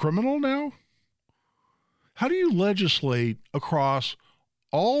 They're a criminal now? How do you legislate across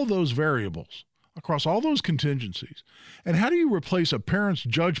all those variables, across all those contingencies? And how do you replace a parent's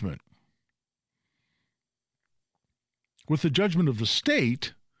judgment with the judgment of the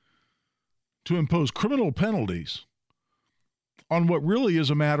state to impose criminal penalties on what really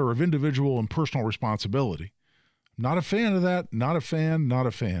is a matter of individual and personal responsibility? Not a fan of that. Not a fan. Not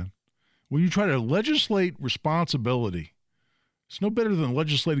a fan. When you try to legislate responsibility, it's no better than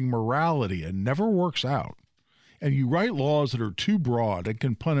legislating morality. It never works out. And you write laws that are too broad and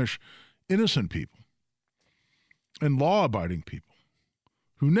can punish innocent people and law-abiding people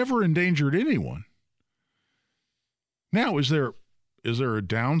who never endangered anyone. Now, is there a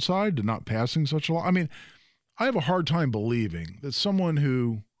downside to not passing such a law? I mean, I have a hard time believing that someone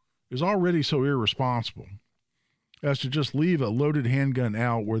who is already so irresponsible as to just leave a loaded handgun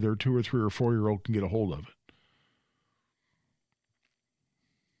out where their 2 or 3 or 4-year-old can get a hold of it,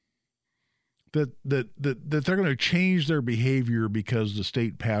 that they're going to change their behavior because the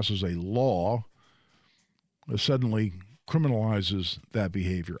state passes a law that suddenly criminalizes that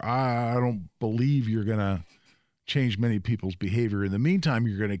behavior. I don't believe you're going to change many people's behavior. In the meantime,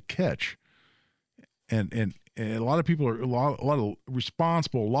 you're going to catch, and a lot of people a lot of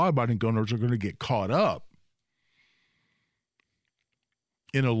responsible law-abiding gun owners are going to get caught up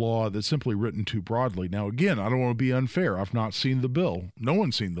in a law that's simply written too broadly. Now, again, I don't want to be unfair. I've not seen the bill. No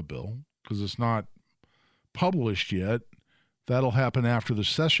one's seen the bill because it's not published yet. That'll happen after the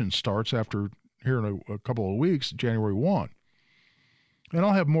session starts, after here in a couple of weeks, January 1. And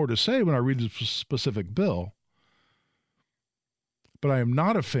I'll have more to say when I read the specific bill. But I am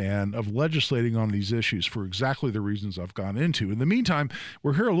not a fan of legislating on these issues for exactly the reasons I've gone into. In the meantime,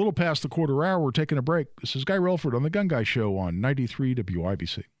 we're here a little past the quarter hour. We're taking a break. This is Guy Relford on The Gun Guy Show on 93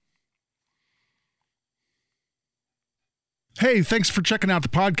 WIBC. Hey, thanks for checking out the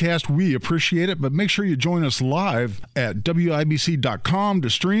podcast. We appreciate it, but make sure you join us live at WIBC.com to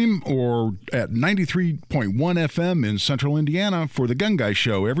stream or at 93.1 FM in Central Indiana for The Gun Guy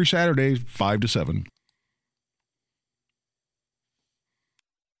Show every Saturday, 5 to 7.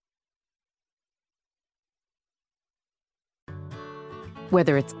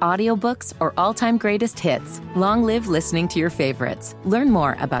 Whether it's audiobooks or all-time greatest hits, long live listening to your favorites. Learn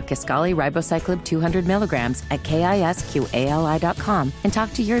more about Kisqali Ribociclib 200 milligrams at KISQALI.com and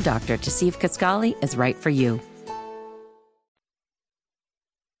talk to your doctor to see if Kisqali is right for you.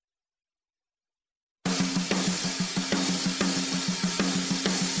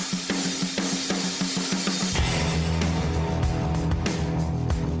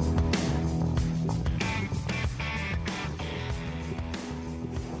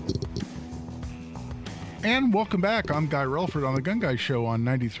 And welcome back. I'm Guy Relford on The Gun Guy Show on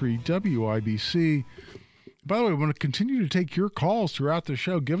 93 WIBC. By the way, I want to continue to take your calls throughout the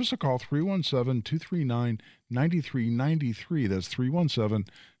show. Give us a call, 317-239-9393. That's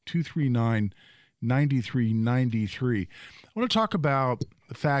 317-239-9393. I want to talk about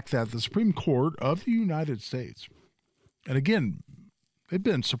the fact that the Supreme Court of the United States, and again, they've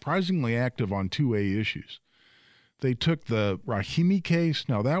been surprisingly active on 2A issues. They took the Rahimi case.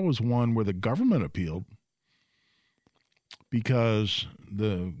 Now, that was one where the government appealed, because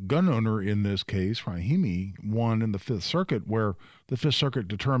the gun owner in this case, Rahimi, won in the Fifth Circuit, where the Fifth Circuit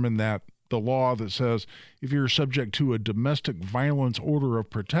determined that the law that says if you're subject to a domestic violence order of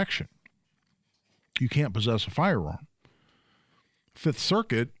protection, you can't possess a firearm. Fifth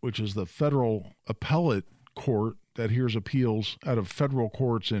Circuit, which is the federal appellate court that hears appeals out of federal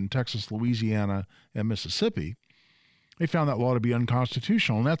courts in Texas, Louisiana, and Mississippi, they found that law to be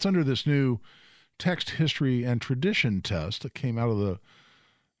unconstitutional. And that's under this new text, history, and tradition test that came out of the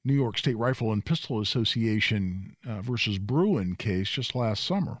New York State Rifle and Pistol Association versus Bruin case just last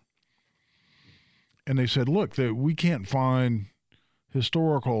summer. And they said, look, that we can't find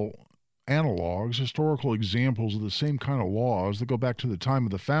historical analogs, historical examples of the same kind of laws that go back to the time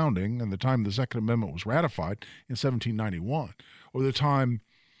of the founding and the time the Second Amendment was ratified in 1791, or the time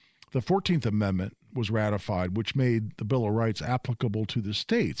the 14th Amendment was ratified, which made the Bill of Rights applicable to the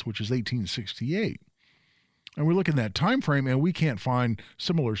states, which is 1868. And we look in that time frame, and we can't find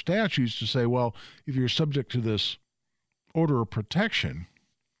similar statutes to say, well, if you're subject to this order of protection,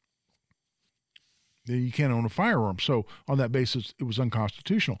 then you can't own a firearm. So on that basis, it was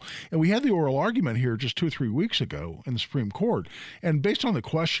unconstitutional. And we had the oral argument here just 2 or 3 weeks ago in the Supreme Court. And based on the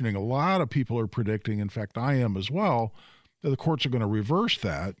questioning, a lot of people are predicting, in fact, I am as well, that the courts are going to reverse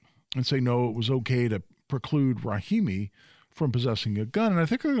that and say, no, it was okay to preclude Rahimi from possessing a gun. And I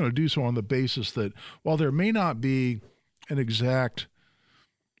think they're going to do so on the basis that while there may not be an exact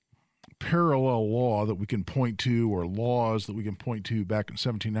parallel law that we can point to, or laws that we can point to back in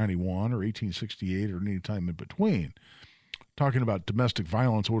 1791 or 1868 or any time in between, talking about domestic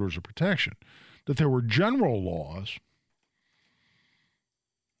violence orders of protection, that there were general laws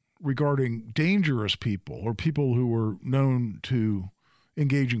regarding dangerous people or people who were known to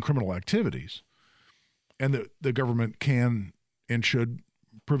engage in criminal activities, and that the government can and should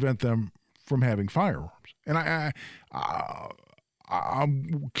prevent them from having firearms. And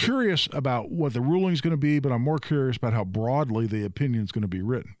I'm curious about what the ruling is going to be, but I'm more curious about how broadly the opinion is going to be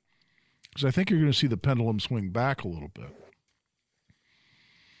written, because I think you're going to see the pendulum swing back a little bit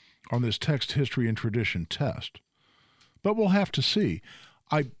on this text, history, and tradition test. But we'll have to see.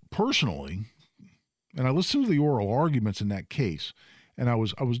 I personally, and I listened to the oral arguments in that case, and I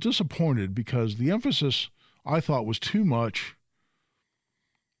was disappointed because the emphasis, I thought, was too much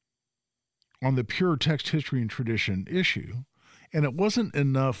on the pure text, history, and tradition issue, and it wasn't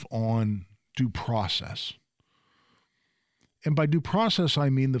enough on due process. And by due process, I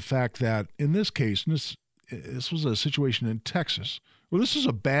mean the fact that in this case, and this was a situation in Texas, where this is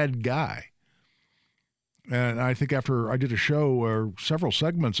a bad guy. And I think after I did a show or several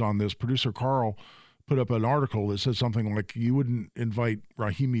segments on this, producer Carl put up an article that said something like, you wouldn't invite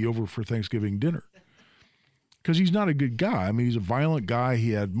Rahimi over for Thanksgiving dinner, because he's not a good guy. I mean, he's a violent guy.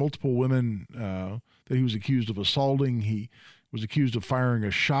 He had multiple women that he was accused of assaulting. He was accused of firing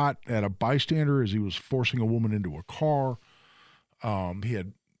a shot at a bystander as he was forcing a woman into a car. He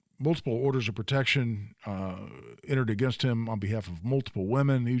had multiple orders of protection entered against him on behalf of multiple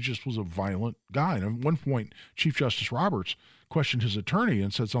women. He just was a violent guy. And at one point, Chief Justice Roberts questioned his attorney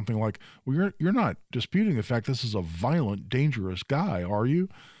and said something like, well, you're not disputing the fact this is a violent, dangerous guy, are you?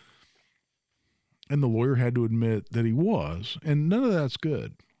 And the lawyer had to admit that he was, and none of that's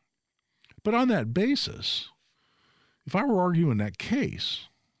good. But on that basis, if I were arguing that case,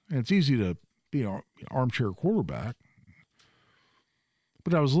 and it's easy to be an armchair quarterback,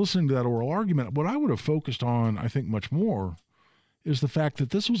 but I was listening to that oral argument, what I would have focused on, I think, much more is the fact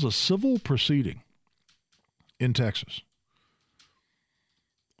that this was a civil proceeding in Texas.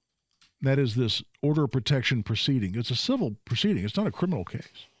 That is, this order of protection proceeding. It's a civil proceeding. It's not a criminal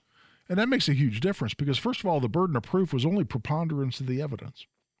case. And that makes a huge difference because, first of all, the burden of proof was only preponderance of the evidence.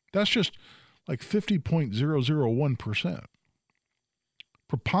 That's just like 50.001%.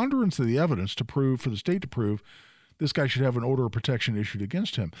 Preponderance of the evidence to prove, for the state to prove, this guy should have an order of protection issued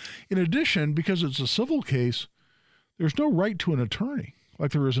against him. In addition, because it's a civil case, there's no right to an attorney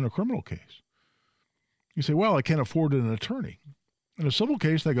like there is in a criminal case. You say, well, I can't afford an attorney. In a civil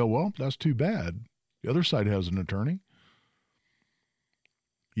case, they go, well, that's too bad. The other side has an attorney.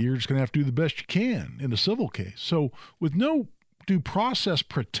 You're just going to have to do the best you can in a civil case. So with no due process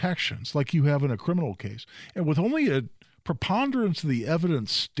protections like you have in a criminal case, and with only a preponderance of the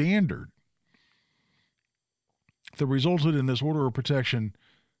evidence standard that resulted in this order of protection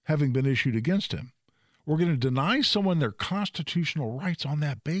having been issued against him, we're going to deny someone their constitutional rights on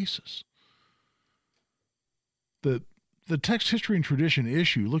that basis. The text, history, and tradition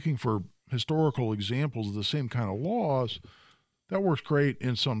issue, looking for historical examples of the same kind of laws, that works great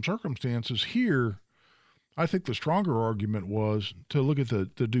in some circumstances. Here, I think the stronger argument was to look at the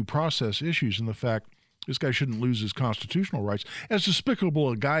due process issues and the fact this guy shouldn't lose his constitutional rights, as despicable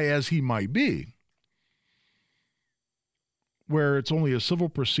a guy as he might be, where it's only a civil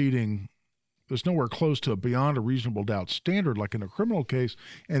proceeding. There's nowhere close to a beyond a reasonable doubt standard like in a criminal case,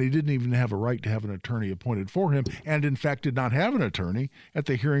 and he didn't even have a right to have an attorney appointed for him, and in fact did not have an attorney at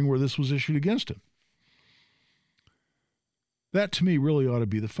the hearing where this was issued against him. That, to me, really ought to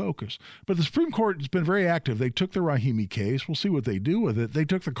be the focus. But the Supreme Court has been very active. They took the Rahimi case. We'll see what they do with it. They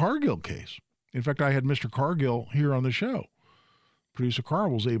took the Cargill case. In fact, I had Mr. Cargill here on the show. Producer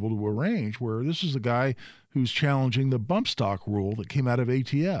Carl was able to arrange where this is the guy who's challenging the bump stock rule that came out of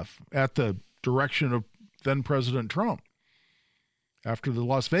ATF at the direction of then President Trump after the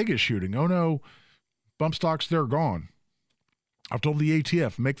Las Vegas shooting. Oh, no, bump stocks, they're gone. I've told the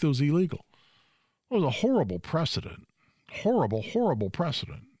ATF, make those illegal. It was a horrible precedent. Horrible, horrible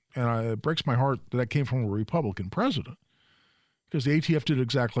precedent. And it breaks my heart that came from a Republican president, because the ATF did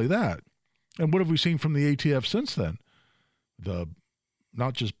exactly that. And what have we seen from the ATF since then?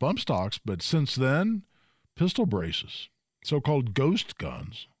 Not just bump stocks, but since then, pistol braces, so-called ghost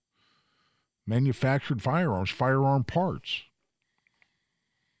guns, manufactured firearms, firearm parts.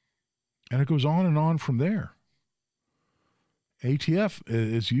 And it goes on and on from there. ATF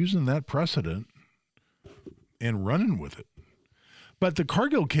is using that precedent and running with it. But the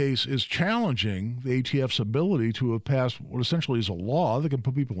Cargill case is challenging the ATF's ability to have passed what essentially is a law that can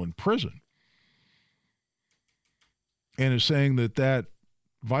put people in prison, and is saying that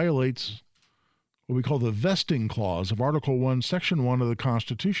violates what we call the vesting clause of Article 1, Section 1 of the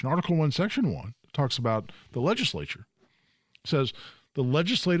Constitution. Article 1, Section 1 talks about the legislature. It says, the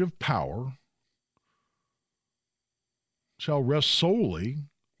legislative power shall rest solely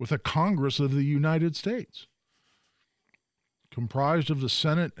with a Congress of the United States, comprised of the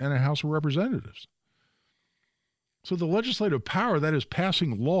Senate and a House of Representatives. So the legislative power, that is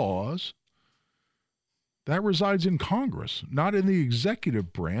passing laws, that resides in Congress, not in the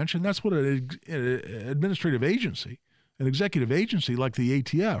executive branch. And that's what an administrative agency, an executive agency like the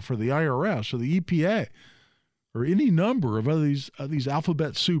ATF or the IRS or the EPA or any number of these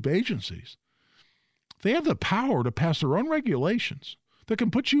alphabet soup agencies, they have the power to pass their own regulations that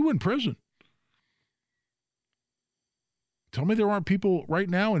can put you in prison. Tell me there aren't people right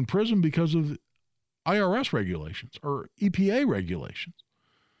now in prison because of IRS regulations or EPA regulations.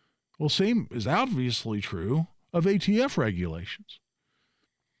 Well, same is obviously true of ATF regulations.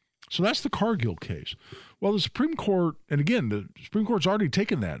 So that's the Cargill case. Well, the Supreme Court, and again, the Supreme Court's already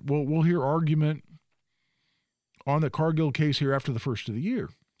taken that. We'll hear argument on the Cargill case here after the first of the year.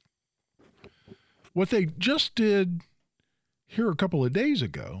 What they just did here a couple of days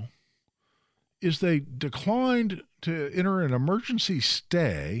ago is they declined to enter an emergency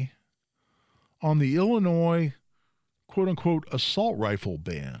stay on the Illinois, quote-unquote, assault rifle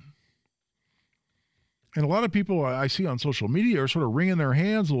ban. And a lot of people I see on social media are sort of wringing their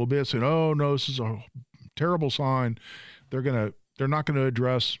hands a little bit, saying, oh, no, this is a terrible sign. They're not going to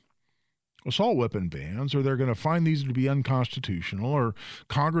address assault weapon bans, or they're going to find these to be unconstitutional, or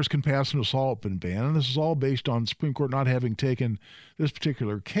Congress can pass an assault weapon ban. And this is all based on the Supreme Court not having taken this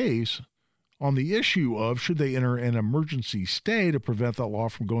particular case on the issue of should they enter an emergency stay to prevent that law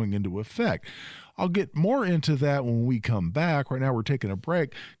from going into effect. I'll get more into that when we come back. Right now we're taking a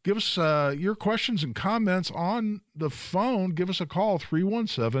break. Give us your questions and comments on the phone. Give us a call,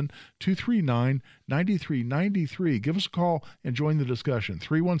 317-239-9393. Give us a call and join the discussion,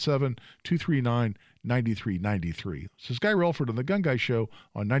 317-239-9393. This is Guy Relford on The Gun Guy Show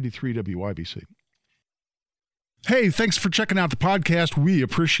on 93 WIBC. Hey, thanks for checking out the podcast. We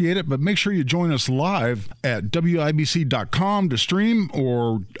appreciate it, but make sure you join us live at WIBC.com to stream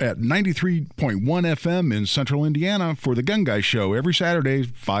or at 93.1 FM in Central Indiana for The Gun Guy Show every Saturday,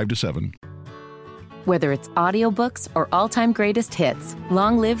 5 to 7. Whether it's audiobooks or all-time greatest hits,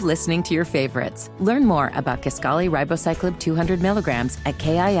 long live listening to your favorites. Learn more about Kisqali Ribociclib 200 milligrams at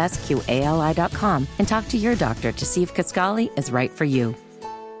KISQALI.com and talk to your doctor to see if Kisqali is right for you.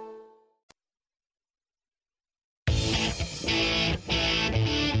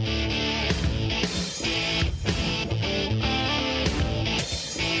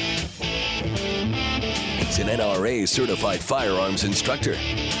 An NRA certified firearms instructor.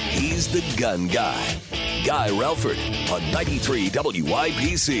 He's the gun guy. Guy Relford on 93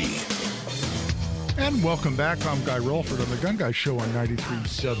 WIBC. And welcome back. I'm Guy Relford on the Gun Guy Show on 93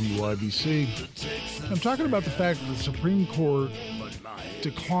 WIBC. I'm talking about the fact that the Supreme Court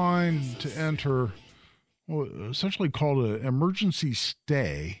declined to enter what essentially called an emergency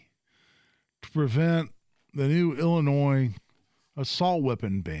stay to prevent the new Illinois assault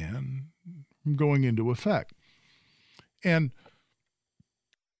weapon ban from going into effect. And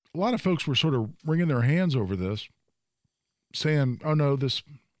a lot of folks were sort of wringing their hands over this, saying, oh no, this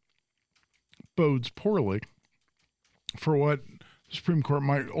bodes poorly for what the Supreme Court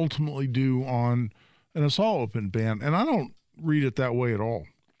might ultimately do on an assault weapon ban. And I don't read it that way at all.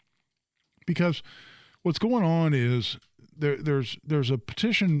 Because what's going on is there's a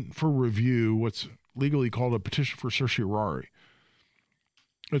petition for review, what's legally called a petition for certiorari.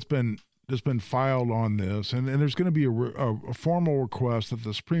 It's been filed on this, and there's going to be a formal request that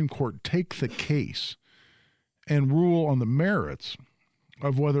the Supreme Court take the case and rule on the merits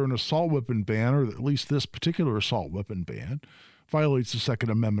of whether an assault weapon ban, or at least this particular assault weapon ban, violates the Second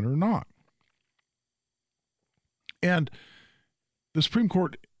Amendment or not. And the Supreme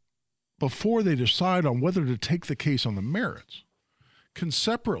Court, before they decide on whether to take the case on the merits, can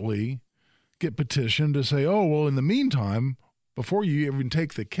separately get petitioned to say, oh, well, in the meantime, before you even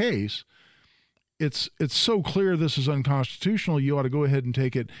take the case, it's so clear this is unconstitutional, you ought to go ahead and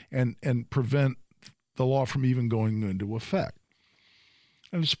take it and prevent the law from even going into effect.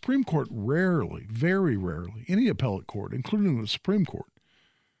 And the Supreme Court rarely, very rarely, any appellate court, including the Supreme Court,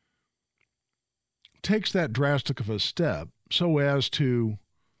 takes that drastic of a step so as to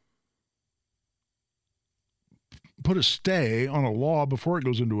put a stay on a law before it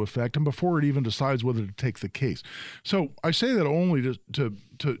goes into effect and before it even decides whether to take the case. So I say that only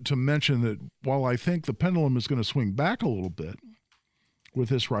to mention that while I think the pendulum is going to swing back a little bit with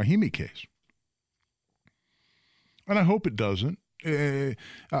this Rahimi case, and I hope it doesn't,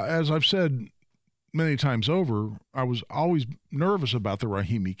 As I've said many times over, I was always nervous about the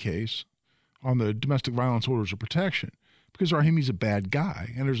Rahimi case on the domestic violence orders of protection because Rahimi's a bad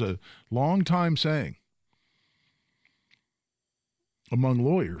guy. And there's a long time saying among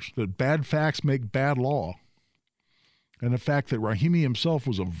lawyers that bad facts make bad law. And the fact that Rahimi himself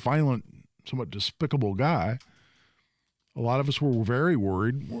was a violent, somewhat despicable guy, a lot of us were very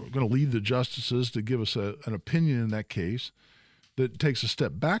worried. We're going to lead the justices to give us an opinion in that case that takes a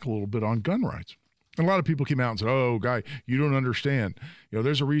step back a little bit on gun rights. And a lot of people came out and said, oh, Guy, you don't understand.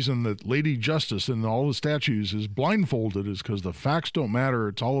 There's a reason that Lady Justice in all the statues is blindfolded is because the facts don't matter.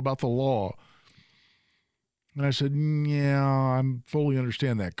 It's all about the law. And I said, yeah, I fully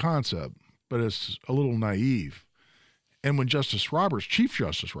understand that concept, but it's a little naive. And when Chief Justice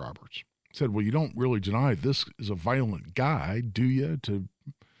Roberts, said, well, you don't really deny this is a violent guy, do you, to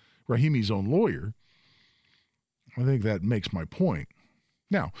Rahimi's own lawyer, I think that makes my point.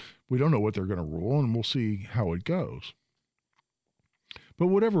 Now, we don't know what they're going to rule, and we'll see how it goes. But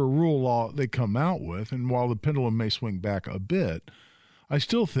whatever rule law they come out with, and while the pendulum may swing back a bit, I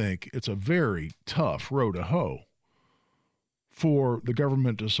still think it's a very tough row to hoe for the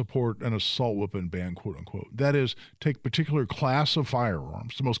government to support an assault weapon ban, quote unquote. That is, take particular class of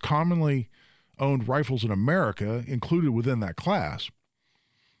firearms, the most commonly owned rifles in America included within that class,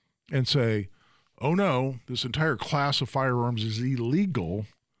 and say, oh no, this entire class of firearms is illegal.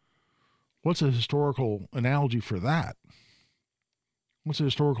 What's a historical analogy for that? What's a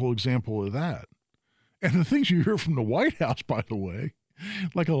historical example of that? And the things you hear from the White House, by the way,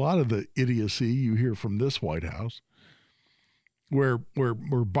 like a lot of the idiocy you hear from this White House, where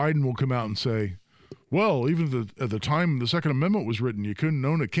Biden will come out and say, well, even at the time the Second Amendment was written, you couldn't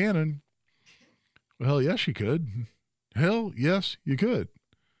own a cannon. Well, hell yes, you could. Hell yes, you could.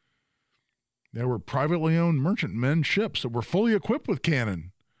 There were privately owned merchantmen ships that were fully equipped with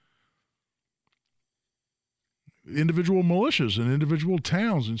cannon. Individual militias in individual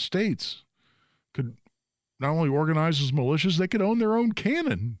towns and states could not only organize as militias, they could own their own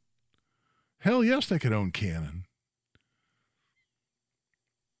cannon. Hell yes, they could own cannon.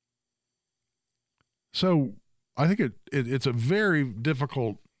 So I think it's a very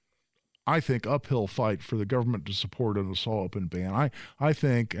difficult, I think, uphill fight for the government to support an assault weapon ban. I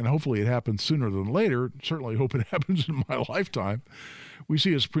think, and hopefully it happens sooner than later, certainly hope it happens in my lifetime, we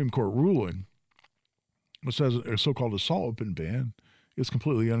see a Supreme Court ruling that says a so-called assault weapon ban is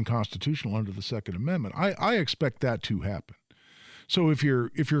completely unconstitutional under the Second Amendment. I expect that to happen. So if you're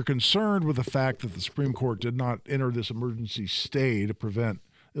concerned with the fact that the Supreme Court did not enter this emergency stay to prevent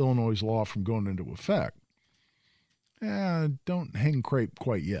Illinois' law from going into effect, don't hang crepe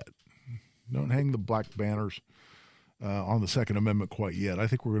quite yet. Don't hang the black banners on the Second Amendment quite yet. I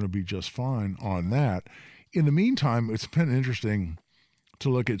think we're going to be just fine on that. In the meantime, it's been interesting to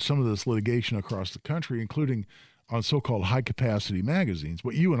look at some of this litigation across the country, including on so-called high-capacity magazines,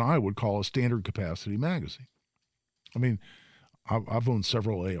 what you and I would call a standard capacity magazine. I mean, I've owned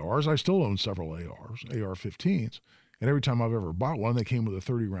several ARs. I still own several ARs, AR-15s. And every time I've ever bought one, they came with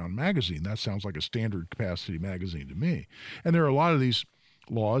a 30-round magazine. That sounds like a standard capacity magazine to me. And there are a lot of these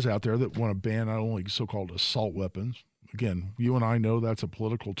laws out there that want to ban not only so-called assault weapons. Again, you and I know that's a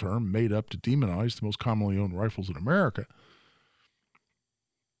political term made up to demonize the most commonly owned rifles in America.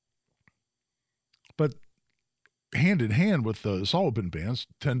 But hand in hand with the assault weapon bans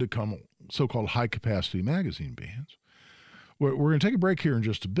tend to come so-called high-capacity magazine bans. We're going to take a break here in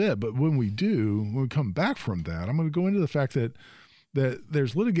just a bit, but when we come back from that, I'm going to go into the fact that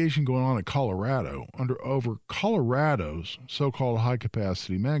there's litigation going on in Colorado over Colorado's so-called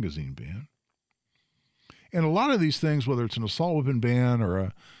high-capacity magazine ban. And a lot of these things, whether it's an assault weapon ban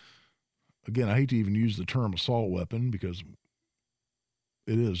or again, I hate to even use the term assault weapon because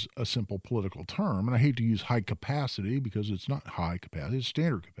it is a simple political term, and I hate to use high capacity because it's not high capacity, it's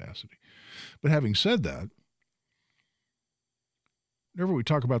standard capacity. But having said that, whenever we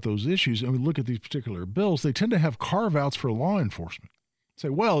talk about those issues and we look at these particular bills, they tend to have carve-outs for law enforcement. Say,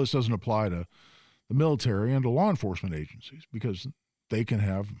 well, this doesn't apply to the military and to law enforcement agencies because they can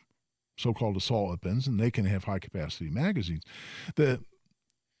have so-called assault weapons and they can have high-capacity magazines. There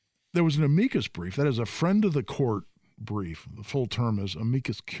was an amicus brief, that is a friend of the court brief. The full term is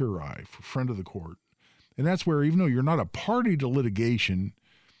amicus curiae, for friend of the court. And that's where, even though you're not a party to litigation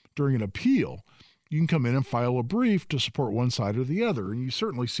during an appeal, you can come in and file a brief to support one side or the other. And you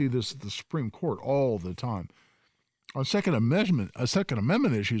certainly see this at the Supreme Court all the time. On Second Amendment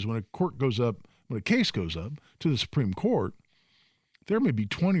issues, when a case goes up to the Supreme Court, there may be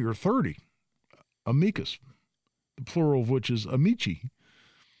 20 or 30 amicus, the plural of which is amici.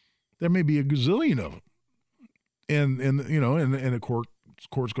 There may be a gazillion of them. And the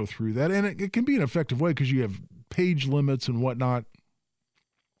courts go through that, and it can be an effective way because you have page limits and whatnot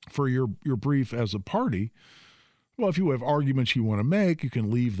for your brief as a party. Well, if you have arguments you want to make, you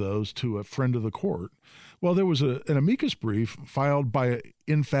can leave those to a friend of the court. Well, there was an amicus brief filed by,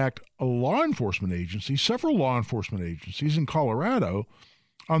 in fact, a law enforcement agency, several law enforcement agencies in Colorado,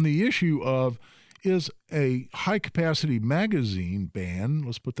 on the issue of, is a high-capacity magazine ban,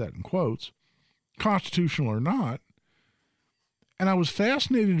 let's put that in quotes, constitutional or not? And I was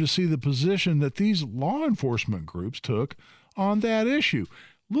fascinated to see the position that these law enforcement groups took on that issue.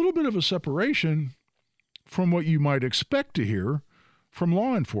 A little bit of a separation from what you might expect to hear from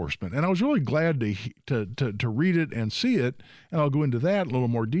law enforcement. And I was really glad to read it and see it, and I'll go into that in a little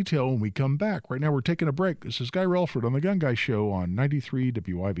more detail when we come back. Right now we're taking a break. This is Guy Relford on The Gun Guy Show on 93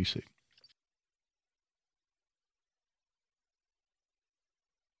 WIBC.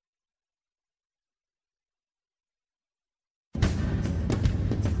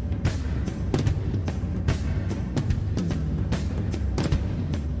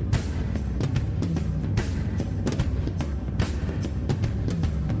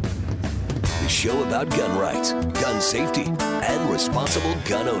 Show about gun rights, gun safety, and responsible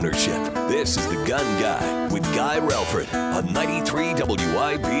gun ownership. This is The Gun Guy with Guy Relford on 93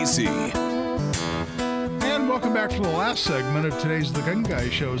 WIBC. And welcome back to the last segment of today's The Gun Guy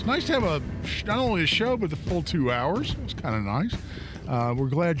Show. It's nice to have not only a show, but the full 2 hours. It's kind of nice. We're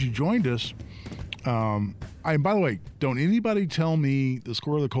glad you joined us. By the way, don't anybody tell me the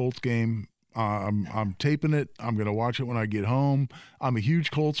score of the Colts game. I'm taping it. I'm going to watch it when I get home. I'm a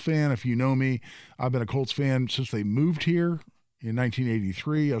huge Colts fan. If you know me, I've been a Colts fan since they moved here in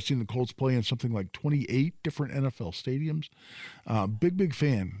 1983. I've seen the Colts play in something like 28 different NFL stadiums. Big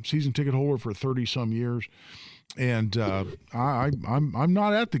fan. Season ticket holder for 30-some years. And I'm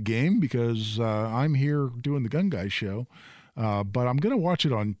not at the game because I'm here doing the Gun Guy Show. But I'm going to watch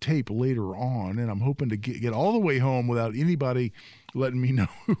it on tape later on, and I'm hoping to get all the way home without anybody letting me know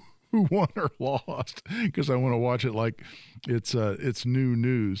who won or lost, because I want to watch it like it's new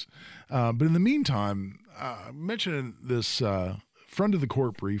news. But in the meantime, mentioning this friend of the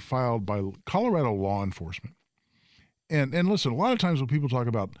court brief filed by Colorado law enforcement. And listen, a lot of times when people talk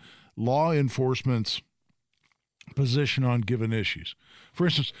about law enforcement's position on given issues, for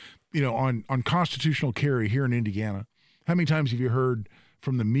instance, on constitutional carry here in Indiana, how many times have you heard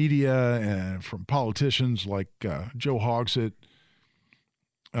from the media and from politicians like Joe Hogsett,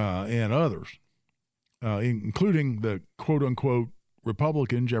 and others, including the quote-unquote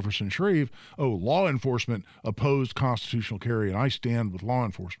Republican Jefferson Shreve, law enforcement opposed constitutional carry, and I stand with law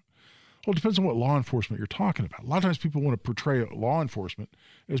enforcement. Well, it depends on what law enforcement you're talking about. A lot of times people want to portray law enforcement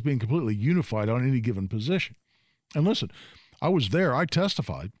as being completely unified on any given position. And listen, I was there. I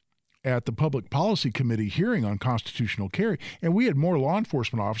testified at the Public Policy Committee hearing on constitutional carry, and we had more law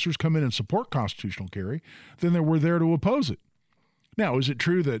enforcement officers come in and support constitutional carry than there were there to oppose it. Now, is it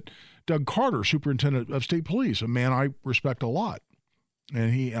true that Doug Carter, superintendent of state police, a man I respect a lot,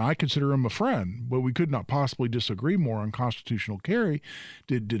 and I consider him a friend, but we could not possibly disagree more on constitutional carry,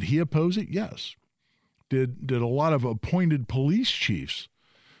 did he oppose it? Yes. Did a lot of appointed police chiefs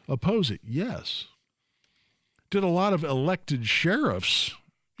oppose it? Yes. Did a lot of elected sheriffs,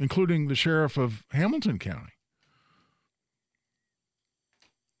 including the sheriff of Hamilton County,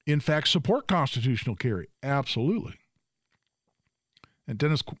 in fact support constitutional carry? Absolutely. And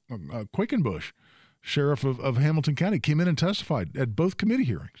Dennis Quakenbush, sheriff of Hamilton County, came in and testified at both committee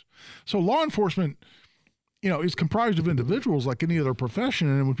hearings. So law enforcement, is comprised of individuals like any other profession.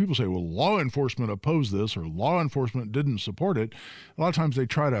 And when people say, well, law enforcement opposed this or law enforcement didn't support it, a lot of times they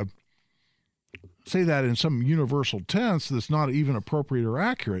try to say that in some universal tense that's not even appropriate or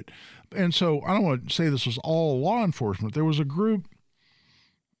accurate. And so I don't want to say this was all law enforcement. There was a group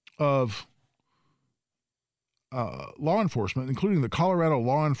of law enforcement, including the Colorado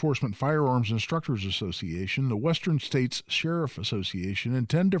Law Enforcement Firearms Instructors Association, the Western States Sheriff Association, and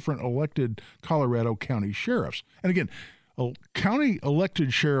 10 different elected Colorado county sheriffs. And again, county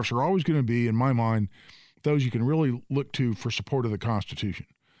elected sheriffs are always going to be, in my mind, those you can really look to for support of the Constitution.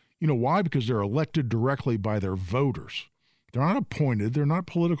 You know why? Because they're elected directly by their voters. They're not appointed. They're not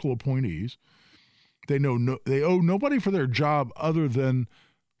political appointees. They owe nobody for their job other than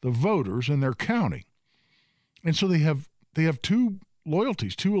the voters in their county. And so they have two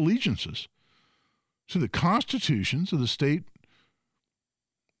loyalties, two allegiances to the constitutions of the state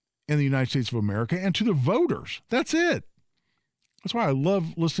and the United States of America and to the voters. That's it. That's why I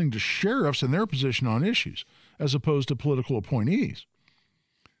love listening to sheriffs and their position on issues as opposed to political appointees.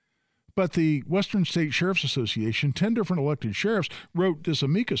 But the Western State Sheriff's Association, 10 different elected sheriffs, wrote this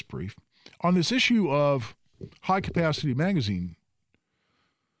amicus brief on this issue of high-capacity magazine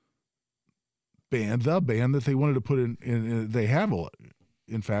ban, the ban that they wanted to put in they have,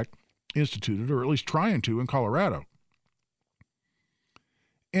 in fact, instituted, or at least trying to, in Colorado.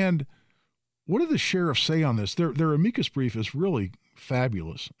 And what did the sheriff say on this? Their amicus brief is really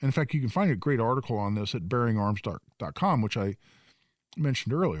fabulous. In fact, you can find a great article on this at bearingarms.com, which I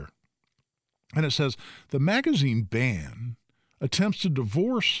mentioned earlier. And it says, the magazine ban attempts to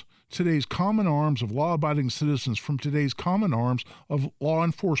divorce today's common arms of law-abiding citizens from today's common arms of law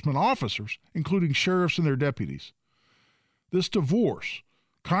enforcement officers, including sheriffs and their deputies. This divorce,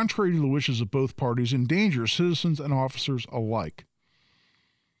 contrary to the wishes of both parties, endangers citizens and officers alike.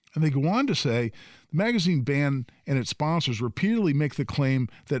 And they go on to say, the magazine ban and its sponsors repeatedly make the claim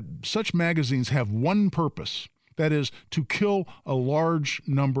that such magazines have one purpose, that is, to kill a large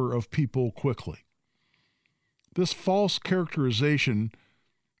number of people quickly. This false characterization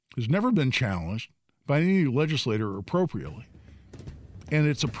has never been challenged by any legislator appropriately. And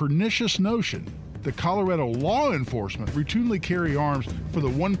it's a pernicious notion that Colorado law enforcement routinely carry arms for the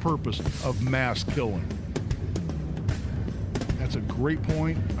one purpose of mass killing. That's a great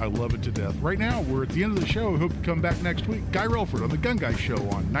point. I love it to death. Right now, we're at the end of the show. I hope you come back next week. Guy Relford on The Gun Guy Show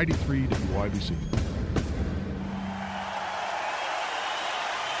on 93 WIBC.